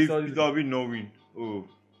come and If insult Peter Obi no win, oh,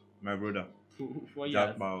 my brother, for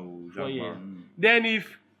years. Jackpa, oh, 4 years. Jackpa. Then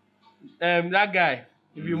if that guy,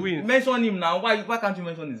 if he wins, Mention him now. Why can't you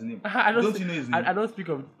mention his name? I don't. Don't you know his name? I don't speak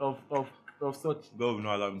of such. God will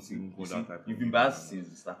not allow me to even go You see, that type. you've been biased since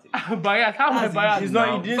the starting. Bias. How am I That's biased? He's Now,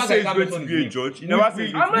 not. He didn't fact say I he's can't going to mention be a his judge. He Will- never said will-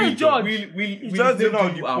 he's I'm not going a to be judge. Will just his name did on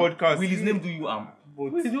do the you harm? podcast. Will his name do you harm?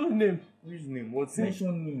 What's his name? His name? What's his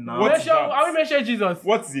Mention him now. What is Mention. that? I will mention Jesus.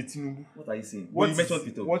 What is a Tinubu? What are you saying? What you is- mentioned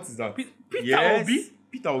Peter. What is that? Peter Yes, Obi.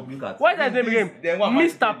 Peter Obi. Look at What is his name again? Then why am I Mr.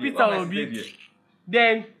 seated here? Peter Why am I Obi. seated here?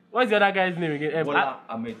 Then what's the other guy's name again? Bola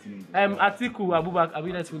Ahmed Tinubu. Atiku Abubakar.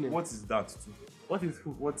 Abi that's full name. What is that too? What is who?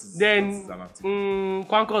 What is Then what is an article?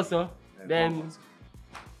 Kwankwaso. Then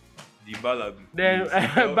the Balabi. then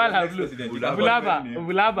Bala Blue. Bulaba.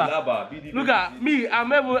 Bulaba. BDP. Look at me.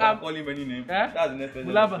 I'm I'm able. calling many names. Eh? That's the next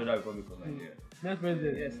president Bulaba. of the Federal Republic of Nigeria. Next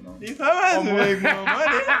president. Yes, now. If I was to make more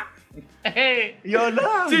money, Hey. your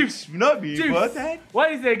lunch Chiefs. will not be Chiefs. important.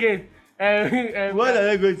 What is it again? What are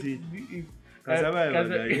they going to eat?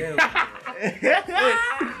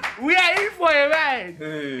 We are in for a ride.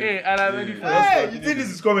 Hey. Hey, and I'm ready for Hey, you think this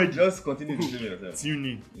is comedy? Just continue to say yourself.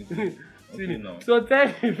 Tune in. Okay, now. So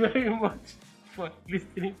thank you very much for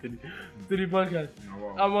listening to the podcast.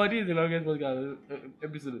 This is the longest podcast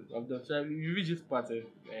episode I've done. So you reach this part, you're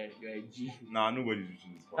a G. Nah, nobody's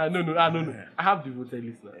reaching this part. No. I have devoted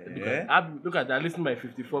listeners. Look at that. I listen by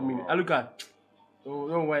 54 minutes. I look at.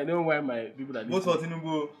 Don't why my people are Vote listening. for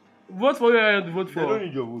Tinubu. Vote for who you want to vote They for. don't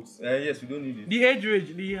need your votes. Yes, we don't need it. The age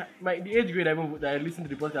range, the age grade that I listen to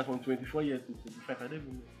the podcast from 24 years to 25. I don't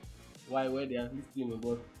even know why they are listening.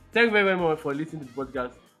 But thank you very much for listening to the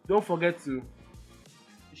podcast. Don't forget to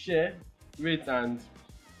share, rate, and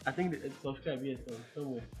I think subscribe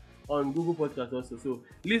somewhere on Google Podcast also. So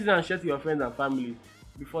listen and share to your friends and family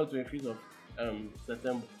before 25th of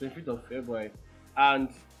September, 25th of February, and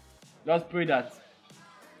just pray that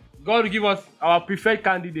God will give us our preferred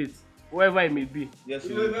candidate, whoever it may be. Yes,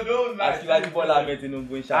 don't lie. As Bola Ahmed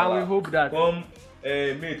Tinubu, inshallah. And we hope that. Come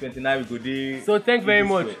May 29, we go there. So thank you very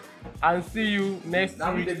much, and see you next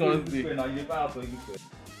week Thursday. Now you dey fire for Igbo Square.